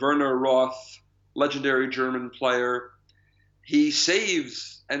Werner Roth, legendary German player, he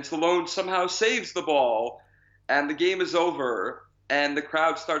saves, and Stallone somehow saves the ball, and the game is over, and the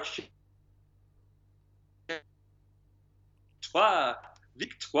crowd starts cheering.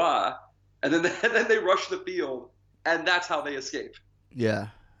 Victoire, and then they rush the field, and that's how they escape. Yeah.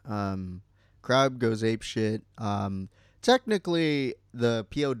 Crowd goes apeshit. Technically, the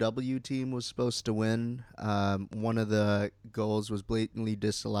POW team was supposed to win. One of the goals was blatantly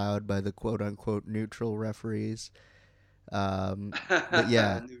disallowed by the quote-unquote neutral referees. But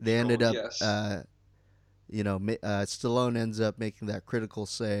yeah, they ended up, yes. Stallone ends up making that critical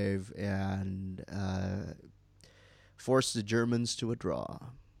save and forced the Germans to a draw.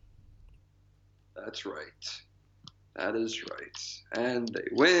 That's right. That is right. And they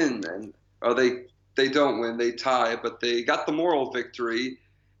win, and they don't win, they tie, but they got the moral victory,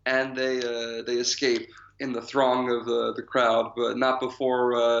 and they escape in the throng of the crowd, but not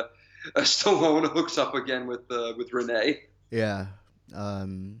before Stallone hooks up again with Renee. Yeah.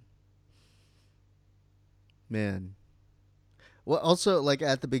 Man. Well, also like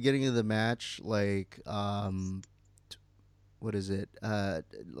at the beginning of the match, like what is it?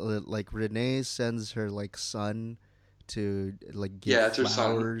 Like Renee sends her like son to like give Yeah, it's her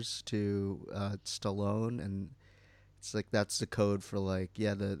son. flowers to Stallone, and it's like that's the code for like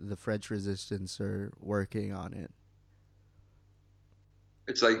yeah the French resistance are working on it.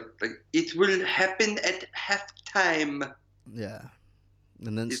 It's like it will happen at halftime. Yeah,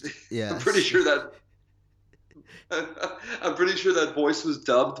 and then It, I'm yeah, pretty sure that I'm pretty sure that voice was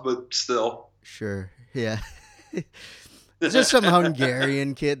dubbed, but still. sure, yeah. It's just some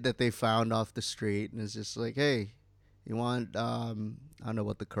Hungarian kid that they found off the street, and it's just like, hey, you want I don't know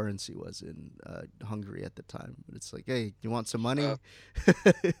what the currency was in Hungary at the time, but it's like, hey, you want some Uh, money?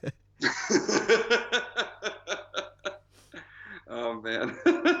 oh man.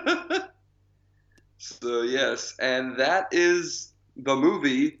 So yes, and that is the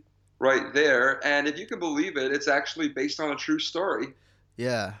movie right there. And if you can believe it, it's actually based on a true story.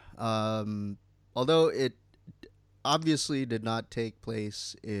 Yeah. Although it obviously did not take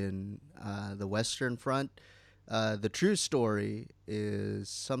place in the Western Front, the true story is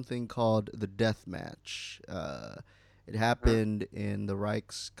something called the Death Match. It Huh? happened in the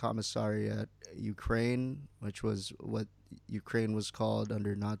Reichskommissariat, Ukraine, which was what Ukraine was called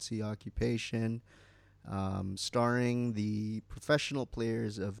under Nazi occupation, starring the professional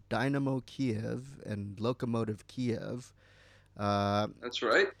players of Dynamo Kiev and Lokomotiv Kiev. Uh, That's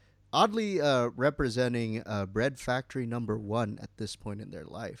right. Oddly representing bread factory number one at this point in their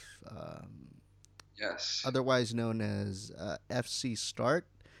life, Yes. otherwise known as FC Start.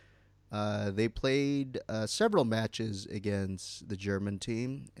 They played several matches against the German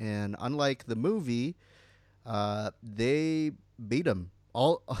team, and unlike the movie, they beat them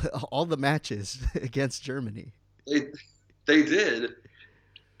all all the matches against Germany. They they did.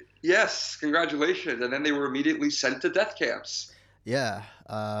 Yes, congratulations. And then they were immediately sent to death camps. Yeah,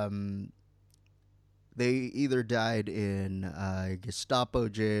 they either died in Gestapo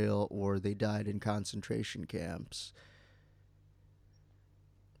jail or they died in concentration camps.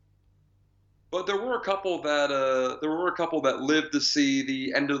 But there were a couple that lived to see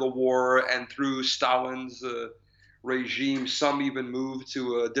the end of the war, and through Stalin's regime, some even moved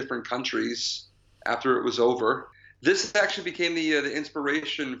to different countries after it was over. This actually became the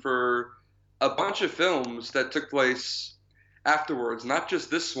inspiration for a bunch of films that took place afterwards. Not just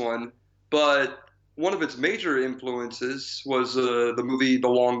this one, but one of its major influences was the movie The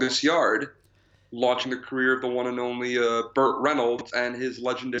Longest Yard, launching the career of the one and only Burt Reynolds and his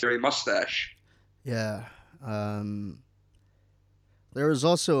legendary mustache. Yeah. There was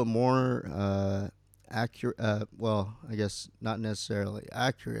also a more accurate, well, I guess not necessarily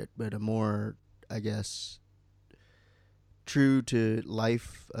accurate, but a more, I guess, true to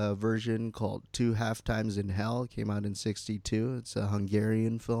life version called Two Half Times in Hell. It came out in '62. It's a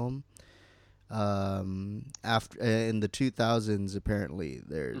Hungarian film. After in the 2000s, apparently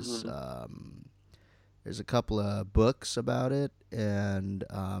Hmm. there's a couple of books about it, and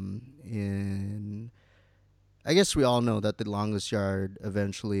in I guess we all know that The Longest Yard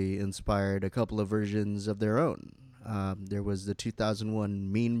eventually inspired a couple of versions of their own. There was the 2001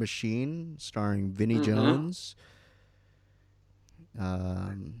 Mean Machine starring Vinnie Hmm. Jones.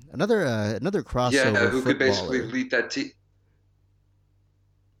 Another Yeah, crossover who could basically footballer. lead that team?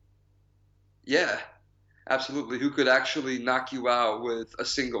 Yeah, absolutely. Who could actually knock you out with a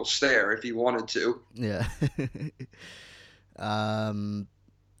single stare if he wanted to? Yeah. um,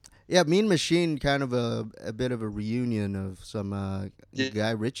 yeah, Mean Machine, kind of a bit of a reunion of some Yeah.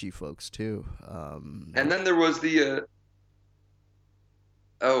 Guy Ritchie folks too. And then there was the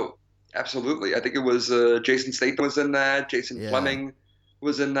oh, absolutely. I think it was Jason Statham was in that. Jason Yeah, Fleming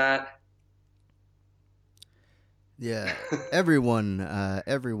was in that. yeah.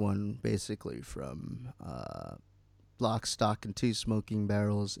 Everyone basically from Lock, Stock, and Two Smoking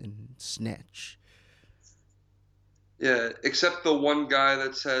Barrels and Snatch. Yeah, except the one guy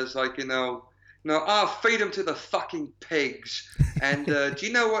that says like, feed him to the fucking pigs. And do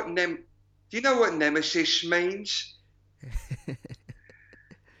you know what nemesis means?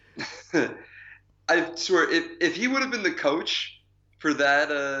 I swear, if he would have been the coach for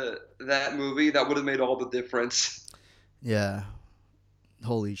that movie, that would have made all the difference. Yeah.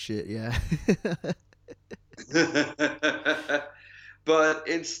 Holy shit, yeah. But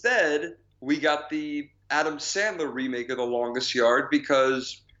instead, we got the Adam Sandler remake of The Longest Yard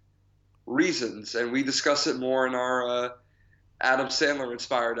because reasons, and we discuss it more in our Adam Sandler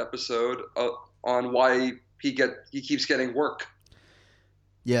inspired episode on why he keeps getting work.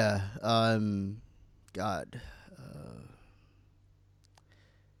 Yeah. God.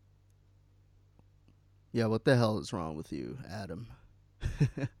 Yeah. What the hell is wrong with you, Adam?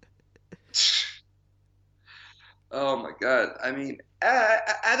 Oh my God! I mean,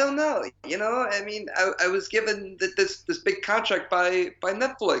 I don't know. You know, I mean, I was given this big contract by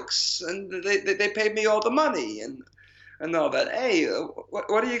Netflix, and they paid me all the money and all that. Hey,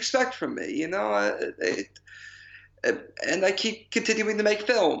 what do you expect from me? You know, and I keep continuing to make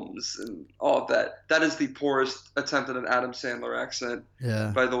films and all of that. That is the poorest attempt at an Adam Sandler accent,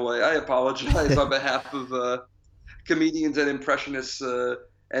 Yeah. by the way. I apologize on behalf of comedians and impressionists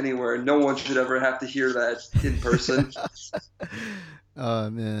anywhere. No one should ever have to hear that in person. Oh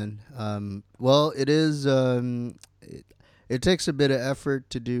man. Well, it is. It takes a bit of effort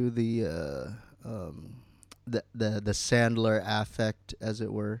to do the Sandler affect, as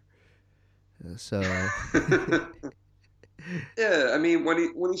it were. So. Yeah, I mean,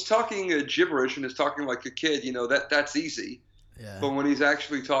 when he's talking gibberish and is talking like a kid, you know that's easy. Yeah. But when he's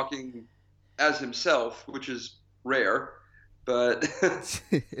actually talking as himself, which is rare, but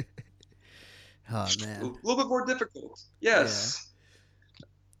Oh a man. little bit more difficult. Yes.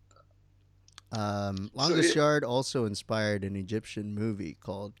 So Longest Yard also inspired an Egyptian movie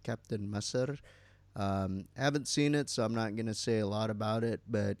called Captain Masr. Haven't seen it, so I'm not gonna say a lot about it.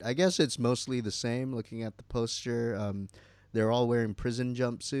 But I guess it's mostly the same. Looking at the poster, they're all wearing prison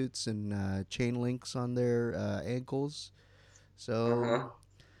jumpsuits and chain links on their ankles. uh-huh. So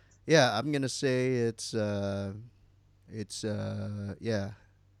yeah, I'm gonna say it's yeah,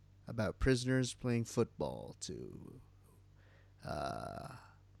 about prisoners playing football to uh,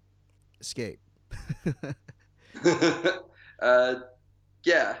 escape.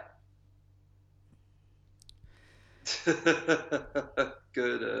 Yeah.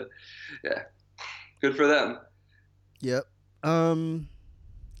 Good. Yeah. Good for them. Yep.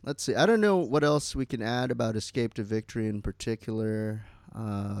 Let's see. I don't know what else we can add about Escape to Victory in particular.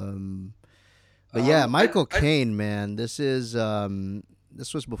 But yeah, Michael I Caine, man, this was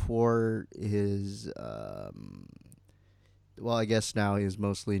before his well, I guess now he's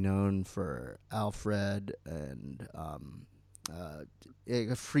mostly known for Alfred and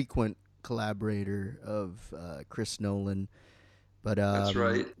a frequent collaborator of Chris Nolan. But that's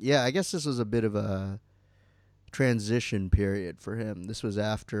right. yeah, I guess this was a bit of a transition period for him. This was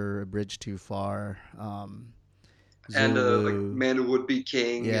after A Bridge Too Far, And like Zulu, Man Who Would Be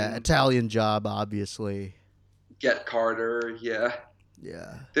King yeah, and Italian Job, obviously. Get Carter. Yeah.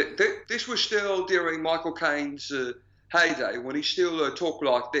 Yeah, This was still during Michael Caine's heyday when he still talked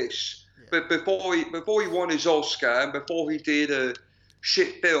like this. yeah, But before he won his Oscar and before he did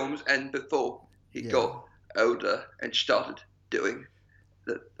shit films and before he yeah, got older and started doing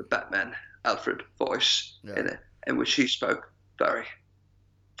the Batman Alfred voice yeah, in it, in which he spoke very,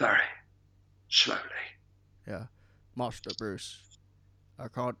 very slowly. yeah. Master Bruce, I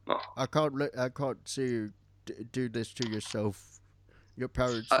can't, Oh, I can't see you do this to yourself. Your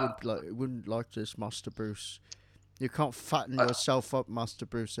parents uh, wouldn't like this, Master Bruce. You can't fatten uh, yourself up, Master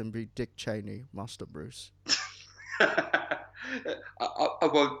Bruce, and be Dick Cheney, Master Bruce. I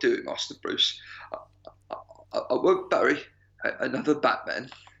won't do it, Master Bruce. I won't bury another Batman.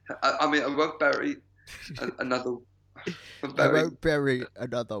 I mean, I won't bury another. I Bury won't bury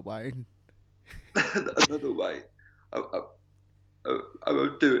another wine. another way. I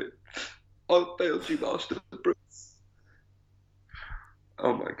won't do it. I failed you, Master Bruce.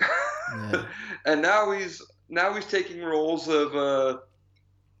 Oh my Yeah, god! And now he's taking roles of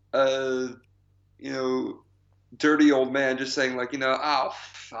uh, you know, dirty old man, just saying like, oh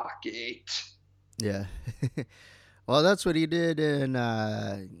fuck it. yeah. Well, that's what he did in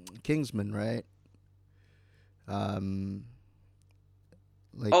Kingsman, right? Um,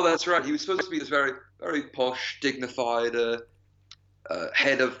 like, Oh, that's right. He was supposed to be this very very posh, dignified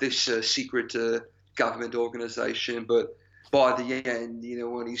head of this secret government organization, but by the end,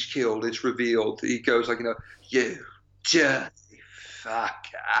 when he's killed, it's revealed. He goes like, you dirty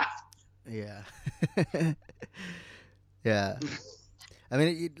fucker. yeah, yeah. I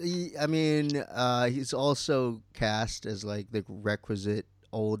mean, he's also cast as like the requisite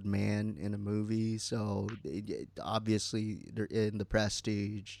old man in a movie. So obviously, they're in The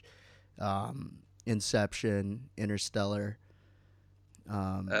Prestige, Inception, Interstellar.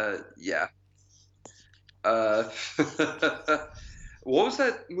 Um, Yeah. Uh, what was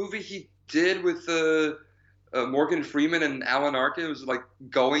that movie he did with Morgan Freeman and Alan Arkin? It was like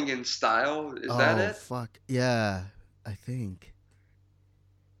Going in Style. Is that oh it? fuck yeah, I think.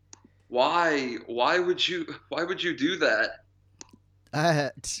 Why would you do that?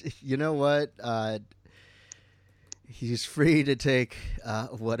 You know what? He's free to take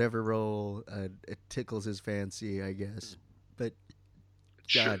whatever role it tickles his fancy, I guess. But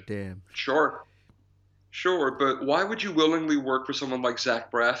Sure, god damn. sure, sure, but why would you willingly work for someone like Zach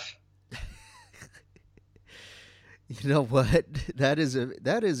Braff? You know what? That is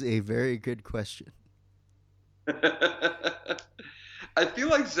a very good question. I feel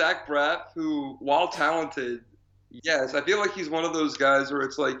like Zach Braff, who, while talented, yes, I feel like he's one of those guys where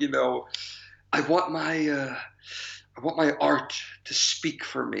it's like, I want my art to speak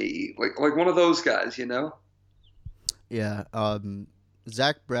for me, like one of those guys. Yeah.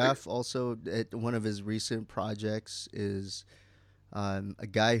 Zach Braff also at one of his recent projects is a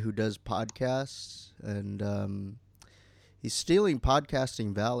guy who does podcasts, and he's stealing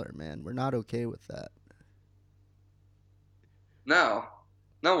podcasting valor, man. We're not okay with that. No,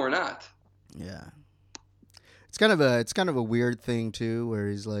 no, we're not. Yeah. It's kind of a weird thing too, where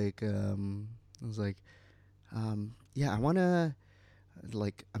he's like, I was like, yeah, I wanna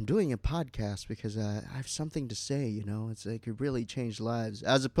like I'm doing a podcast because I have something to say. It's like it really changed lives,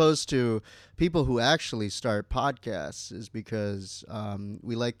 as opposed to people who actually start podcasts is because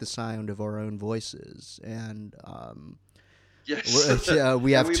we like the sound of our own voices, and Yes,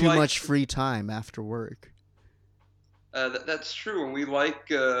 we and have too much free time after work. that's true, and we like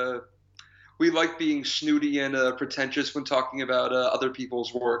being snooty and pretentious when talking about other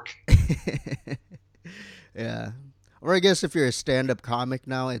people's work. Yeah. Or I guess if you're a stand-up comic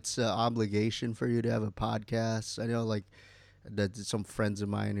now, it's an obligation for you to have a podcast. I know, like, that some friends of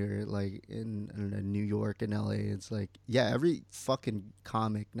mine who are like in New York and LA. It's like, yeah, every fucking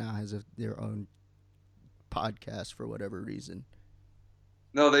comic now has their own podcast for whatever reason.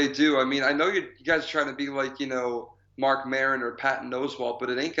 No, they do. I mean, I know you guys are trying to be like, Mark Maron or Patton Oswalt, but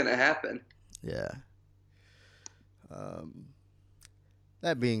it ain't gonna happen. Yeah. Um,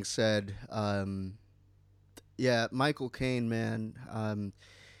 that being said, yeah, Michael Caine, man.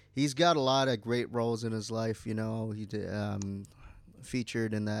 He's got a lot of great roles in his life.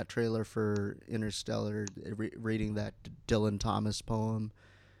 Featured in that trailer for Interstellar, reading that Dylan Thomas poem.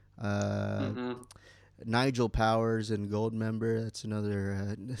 Uh, Hmm. Nigel Powers in Goldmember. That's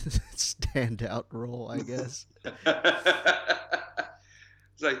another standout role, I guess.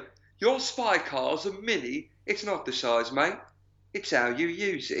 It's like, your spy car's a mini. It's not the size, mate. It's how you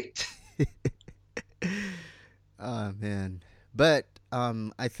use it. Oh man, but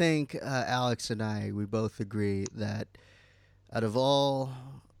I think Alex and we both agree that out of all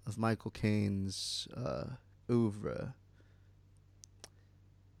of Michael Caine's oeuvre,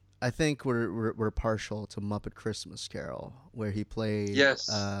 I think we're partial to Muppet Christmas Carol, where he played Yes,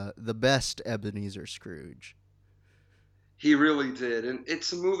 the best Ebenezer Scrooge. he really did. And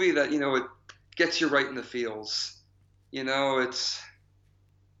it's a movie that, it gets you right in the feels. It's,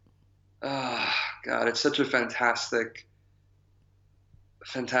 God, it's such a fantastic,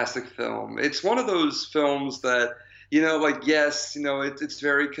 fantastic film. It's one of those films that, like, yes, it's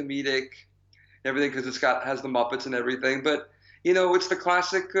very comedic, everything, because has the Muppets and everything, but, it's the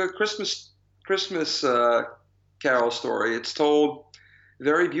classic Christmas Carol story. It's told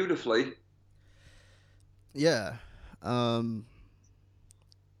very beautifully. Yeah, um,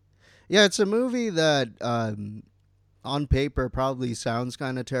 yeah, it's a movie that on paper probably sounds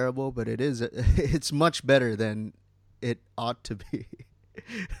kind of terrible, but it is. It's much better than it ought to be.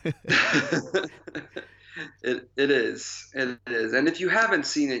 It is, and if you haven't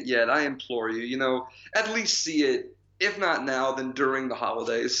seen it yet, I implore you, at least see it. If not now, then during the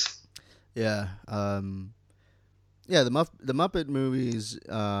holidays. Yeah, yeah. The Muppet movies,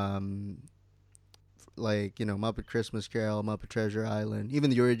 like Muppet Christmas Carol, Muppet Treasure Island, even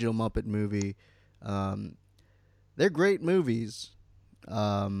the original Muppet movie, um, they're great movies. They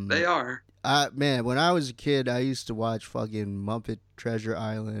are. Man, when I was a kid, I used to watch fucking Muppet Treasure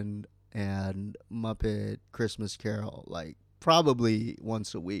Island and Muppet Christmas Carol like probably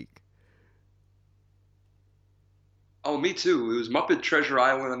once a week. Oh, me too. It was Muppet Treasure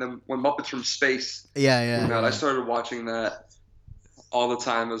Island, and then when Muppets from Space Yeah, came yeah, out, I yeah. started watching that all the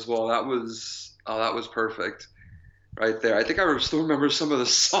time as well. That was perfect right there. I think I still remember some of the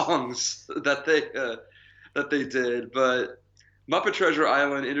songs that they did, but Muppet Treasure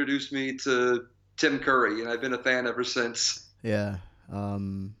Island introduced me to Tim Curry, and I've been a fan ever since. Yeah.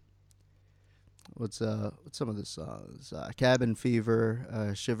 Um, what's some of the songs? Cabin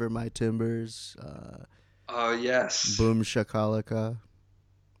Fever, Shiver My Timbers, Oh, yes. Boom Shakalaka.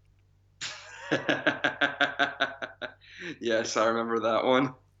 Yes, I remember that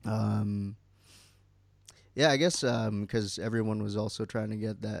one. Um, Yeah, I guess because everyone was also trying to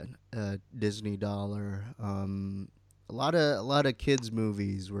get that Disney dollar. A lot of kids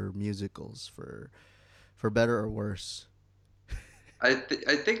movies were musicals for better or worse. I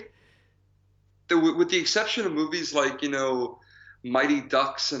think that with the exception of movies like Mighty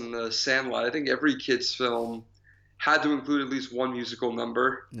Ducks and The Sandlot, I think every kids film had to include at least one musical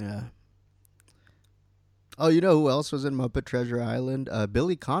number. Yeah. Oh, you know who else was in Muppet Treasure Island?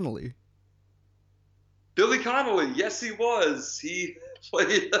 Billy Connolly. Billy Connolly, yes, he was. He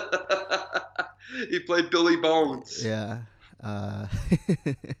played he played Billy Bones. Yeah. Uh,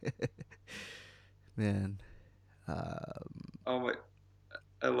 man. Oh my,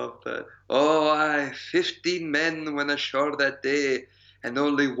 I love that. Oh, 15 men went ashore that day, and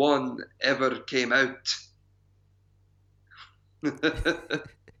only one ever came out.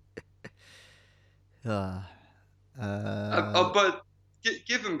 Uh, uh, But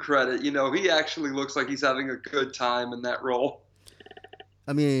give him credit. He actually looks like he's having a good time in that role.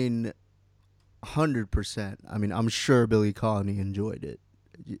 I mean, 100%. I mean, I'm sure Billy Connolly enjoyed it.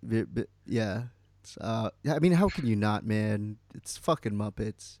 Yeah. I mean, how can you not, man? It's fucking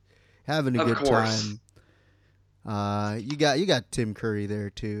Muppets. Having a Of good course. time. You got Tim Curry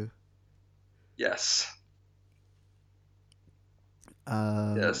there too. Yes.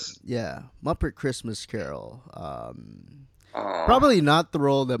 Yes. Yeah, Muppet Christmas Carol. Aw. Probably not the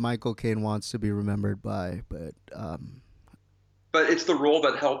role that Michael Caine wants to be remembered by, but But it's the role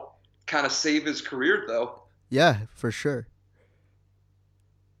that helped kind of save his career, though. yeah, for sure.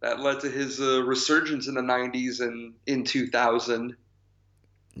 That led to his resurgence in the 90s and in 2000.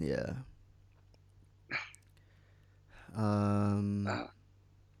 Yeah. Um, Uh,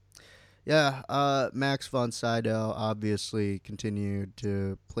 yeah, Max von Sydow obviously continued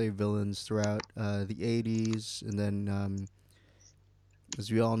to play villains throughout the 80s, and then,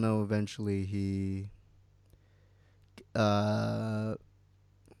 as we all know, eventually uh,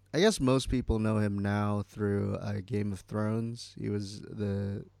 I guess most people know him now through Game of Thrones. He was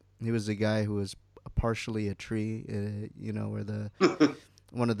the guy who was partially a tree, where the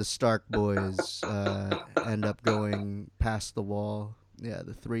one of the Stark boys end up going past the wall. Yeah,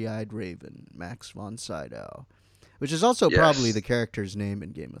 the three-eyed raven, Max von Sydow, which is also probably the yes, character's name in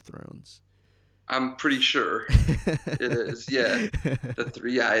Game of Thrones. I'm pretty sure it is. Yeah, the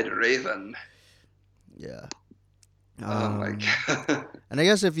three-eyed raven. Yeah. Oh my Um, god. and I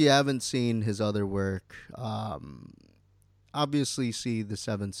guess if you haven't seen his other work, obviously see The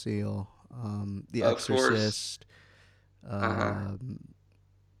Seventh Seal, The Of course. Exorcist. Uh-huh. Um,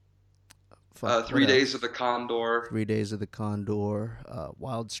 fuck, what 3 Days of else? the Condor. 3 Days of the Condor,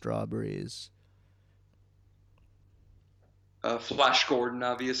 Wild Strawberries. Flash Gordon,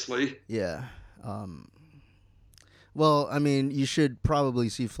 obviously. Yeah. Um, well, I mean, you should probably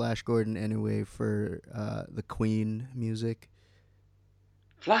see Flash Gordon anyway for the Queen music.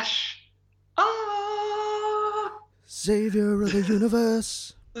 Flash. Ah. Savior of the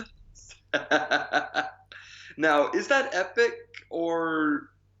universe. Now, is that epic or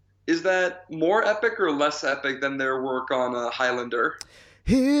is that more epic or less epic than their work on Highlander?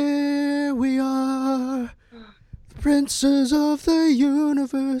 Here we are, princes of the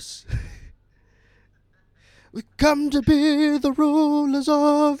universe. We come to be the rulers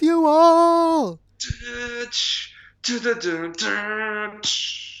of you all.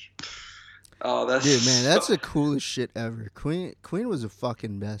 Oh, that's Dude, man, so, that's the coolest shit ever. Queen was the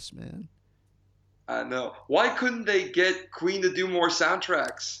fucking best, man. I know. Why couldn't they get Queen to do more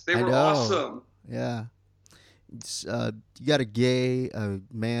soundtracks? They I were know. awesome. Yeah. You got a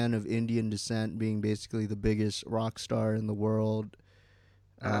man of Indian descent being basically the biggest rock star in the world.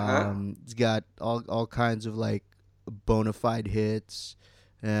 Uh-huh. He's got all kinds of like bona fide hits,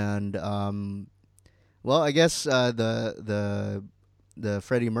 and well, I guess the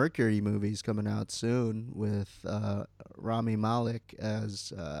Freddie Mercury movie's coming out soon with Rami Malek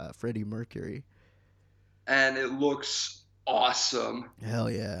as Freddie Mercury. And it looks awesome.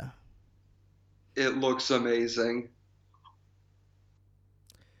 Hell yeah. It looks amazing.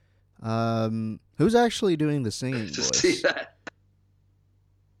 Who's actually doing the singing To see voice? that.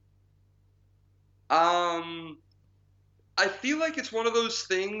 Um, I feel like it's one of those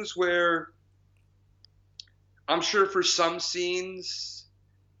things where I'm sure for some scenes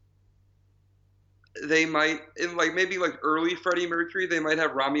they might in like maybe like early Freddie Mercury they might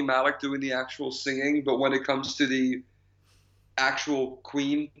have Rami Malek doing the actual singing, but when it comes to the actual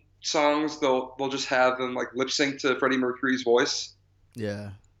Queen songs, they'll just have them like lip sync to Freddie Mercury's voice. Yeah,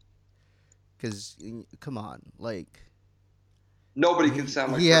 because come on, like Nobody can he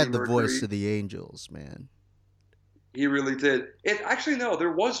sound like he Freddie had the voice Mercury. of the angels, man. He really did. It actually no,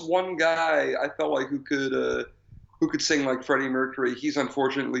 there was one guy I felt like who could sing like Freddie Mercury. He's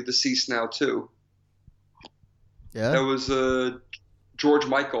unfortunately deceased now too. Yeah, That was George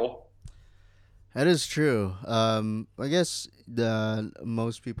Michael. that is true. I guess the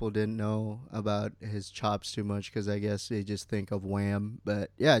most people didn't know about his chops too much because I guess they just think of Wham. But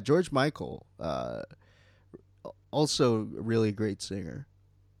yeah, George Michael, also a really great singer.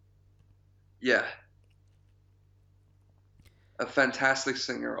 Yeah, a fantastic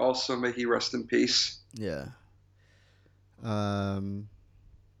singer. Also, may he rest in peace. Yeah. Um,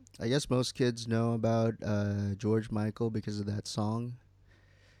 I guess most kids know about George Michael because of that song.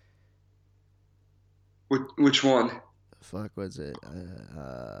 Which one? Fuck, was it?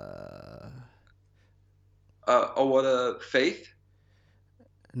 Oh, what a faith.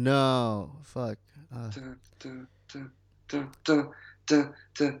 No, fuck. Dun, dun, dun, dun, dun, dun,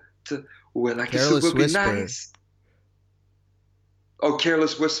 dun, dun. Well, I guess it Careless would be Whisper. nice. Oh,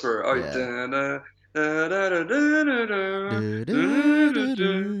 Careless Whisper. Oh, Yeah. Do, do, do, do, do, do, do, do,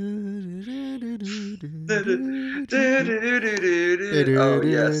 do, do. Do, do, oh do,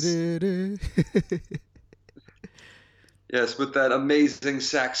 yes, do, do. yes, with that amazing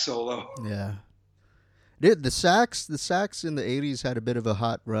sax solo. Yeah. Dude, the sax in the '80s had a bit of a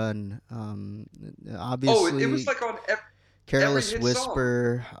hot run. Oh, it was Obviously, like on every Careless hit song.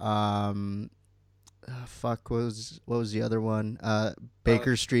 Whisper. Fuck, what was the other one? Uh,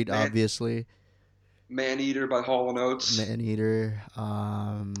 Baker Street, Man obviously. Man Eater by Hall and Oates. Man Eater.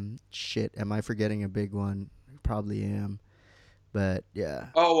 Shit, am I forgetting a big one? Probably am. But yeah.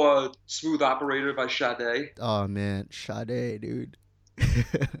 Oh, Smooth Operator by Sade. Oh man, Sade, dude.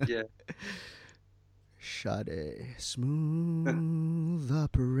 Yeah. Sade, smooth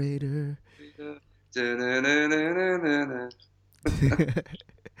operator.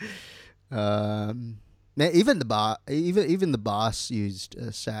 um, Man, even the boss used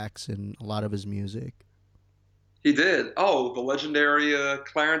sax in a lot of his music. He did. Oh, the legendary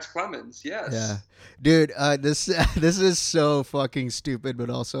Clarence Clemens. Yeah, Yes. dude. This this is so fucking stupid, but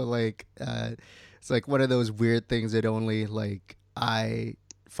also like, it's like one of those weird things that only like I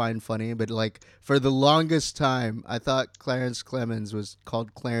find funny. But like for the longest time, I thought Clarence Clemens was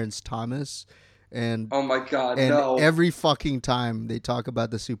called Clarence Thomas, and Oh my God, and no. every fucking time they talk about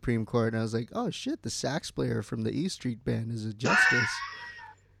the Supreme Court, and I was like, oh shit, the sax player from the E Street Band is a justice.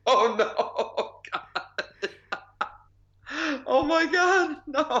 Oh no. Oh my God,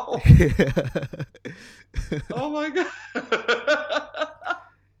 no. Oh my God.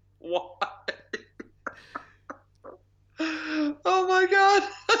 Why? Oh my God.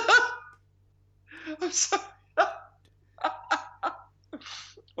 I'm sorry.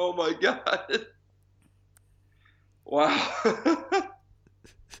 Oh my God. Wow.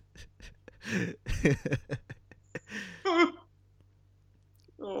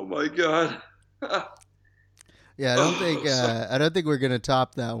 Oh my God. Yeah, Oh, so, I don't think we're gonna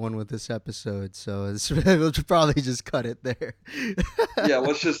top that one with this episode. So we'll probably just cut it there. yeah,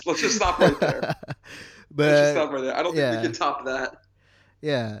 let's just stop right there. Let's just But stop right there. I don't think we yeah, can top that.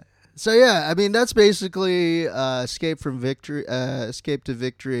 yeah. So yeah, I mean that's basically Escape to Victory,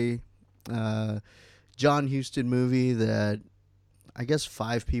 uh, John Huston movie that I guess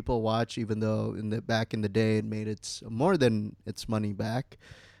 5 people watch, even though back in the day it made its more than its money back.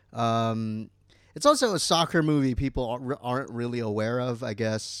 Um, it's also a soccer movie people aren't really aware of. I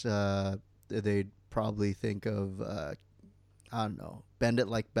guess they'd probably think of I don't know, Bend It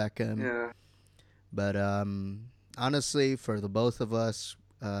Like Beckham. Yeah. But honestly, for the both of us,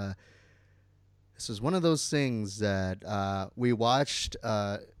 this is one of those things that we watched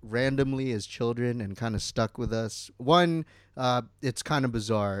randomly as children and kind of stuck with us. One, it's kind of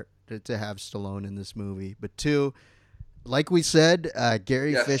bizarre to have Stallone in this movie, but two, like we said,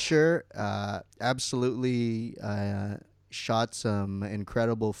 Gary Yes. Fisher absolutely shot some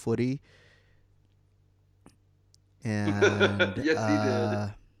incredible footy, and Yes, he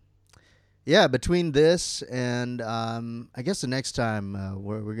did. yeah, between this and I guess the next time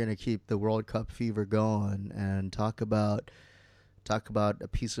we're gonna keep the World Cup fever going and talk about a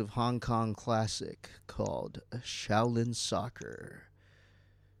piece of Hong Kong classic called Shaolin Soccer.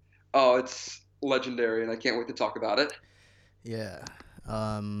 Oh, it's legendary, and I can't wait to talk about it. Yeah,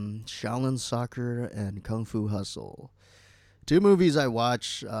 Shaolin Soccer and Kung Fu Hustle. Two movies I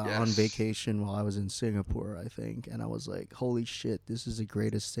watched on Yes. vacation while I was in Singapore, I think, and I was like, "Holy shit, this is the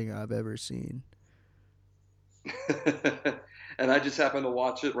greatest thing I've ever seen." And I just happened to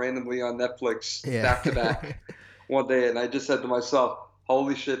watch it randomly on Netflix Yeah, back to back one day, and I just said to myself,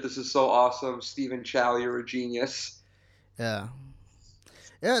 "Holy shit, this is so awesome, Stephen Chow, you're a genius." yeah.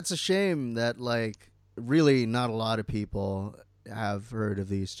 Yeah, it's a shame that like really not a lot of people have heard of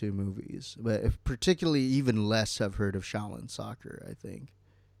these two movies, but particularly even less have heard of Shaolin Soccer, I think.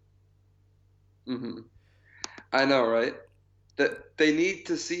 Hmm. I know, right? That they need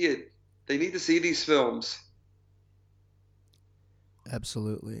to see it. They need to see these films.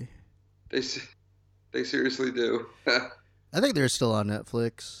 Absolutely. They s- they seriously do. I think they're still on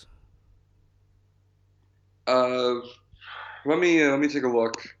Netflix. uh, let me take a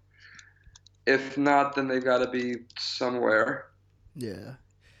look. If not, then they've got to be somewhere. Yeah.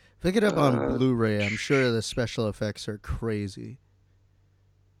 Pick it up on Uh, Blu-ray. I'm sure the special effects are crazy.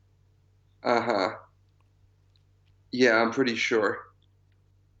 uh-huh. Yeah, I'm pretty sure.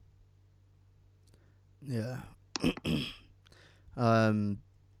 Yeah. um,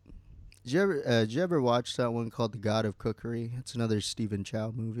 did you ever watch that one called The God of Cookery? It's another Stephen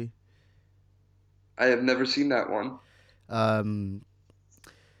Chow movie. I have never seen that one. Um,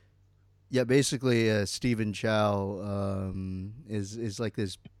 yeah, basically, Stephen Chow is like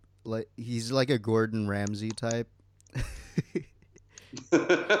this, like he's like a Gordon Ramsay type,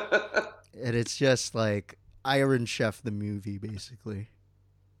 and it's just like Iron Chef the movie, basically.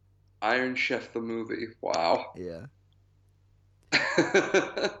 Iron Chef the movie. Wow. Yeah.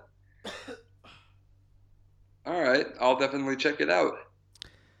 All right, I'll definitely check it out.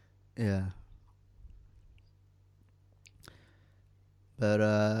 Yeah.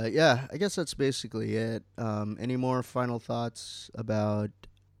 But yeah, I guess that's basically it. Any more final thoughts about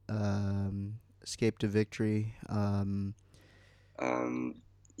Escape to Victory? Um,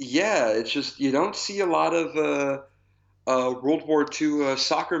 yeah, it's just you don't see a lot of World War II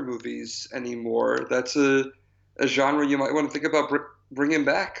soccer movies anymore. That's a genre you might want to think about bringing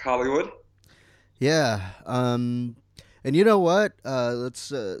back, Hollywood. Yeah. And you know what?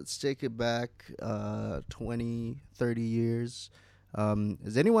 Let's take it back 20, 30 years.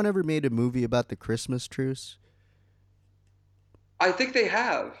 Has anyone ever made a movie about the Christmas truce? I think they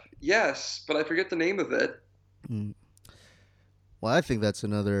have, yes, but I forget the name of it. Mm. Well, I think that's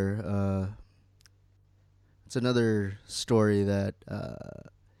another it's another story that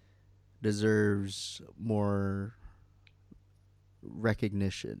deserves more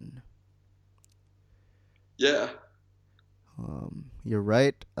recognition. Yeah. You're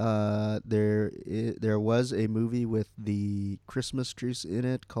right. There was a movie with the Christmas truce in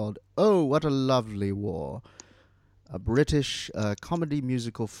it called "Oh, What a Lovely War," a British comedy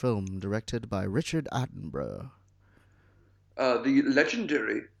musical film directed by Richard Attenborough. The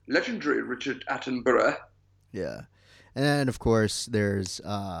legendary Richard Attenborough. Yeah, and of course there's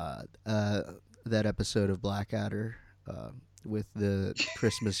that episode of Blackadder with the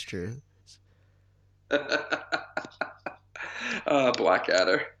Christmas truce.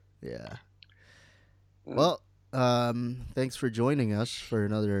 Blackadder. Yeah. Uh, Well, thanks for joining us for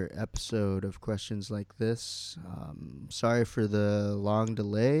another episode of Questions Like This. Sorry for the long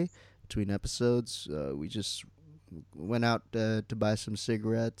delay between episodes. We just went out to buy some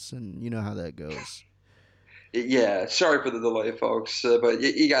cigarettes, and you know how that goes. yeah, sorry for the delay, folks, but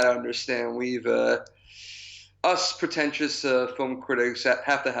you got to understand we've us pretentious film critics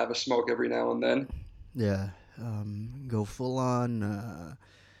have to have a smoke every now and then. Yeah, go full on,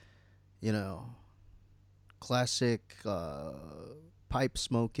 you know, classic pipe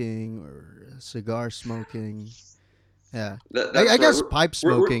smoking or cigar smoking. Yeah, I That's right. guess pipe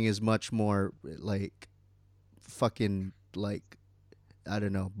We're smoking is much more like fucking like I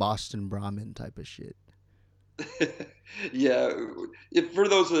don't know Boston Brahmin type of shit. yeah. If for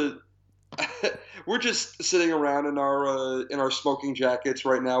those we're just sitting around in our smoking jackets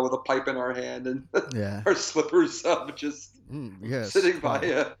right now with a pipe in our hand and Yeah. our slippers up, just Yes. sitting by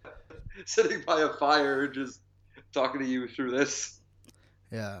Quiet. a sitting by a fire, just talking to you through this.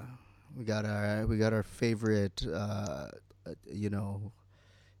 Yeah. We got our favorite you know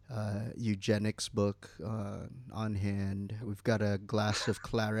eugenics book on hand. We've got a glass of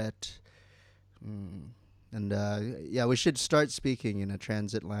claret. Mm. And yeah, we should start speaking in a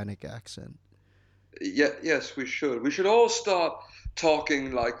transatlantic accent. Yeah, yes, we should. We should all start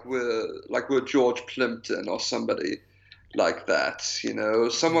talking like we're George Plimpton or somebody like that. You know,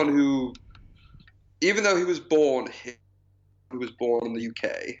 someone who, even though he was born in the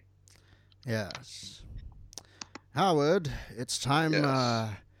UK. Yes. Howard, Yes. it's time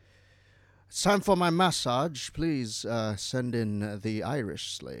for my massage. Please send in the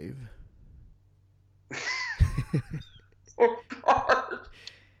Irish slave. Oh God.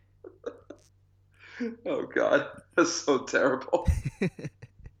 Oh God. That's so terrible.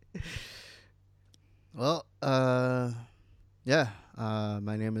 Well, yeah.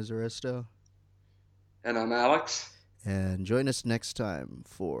 My name is Aristo, And I'm Alex. And join us next time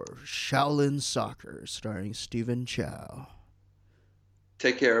for Shaolin Soccer, starring Stephen Chow.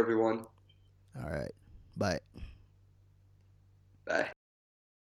 Take care, everyone. All right. Bye. Bye.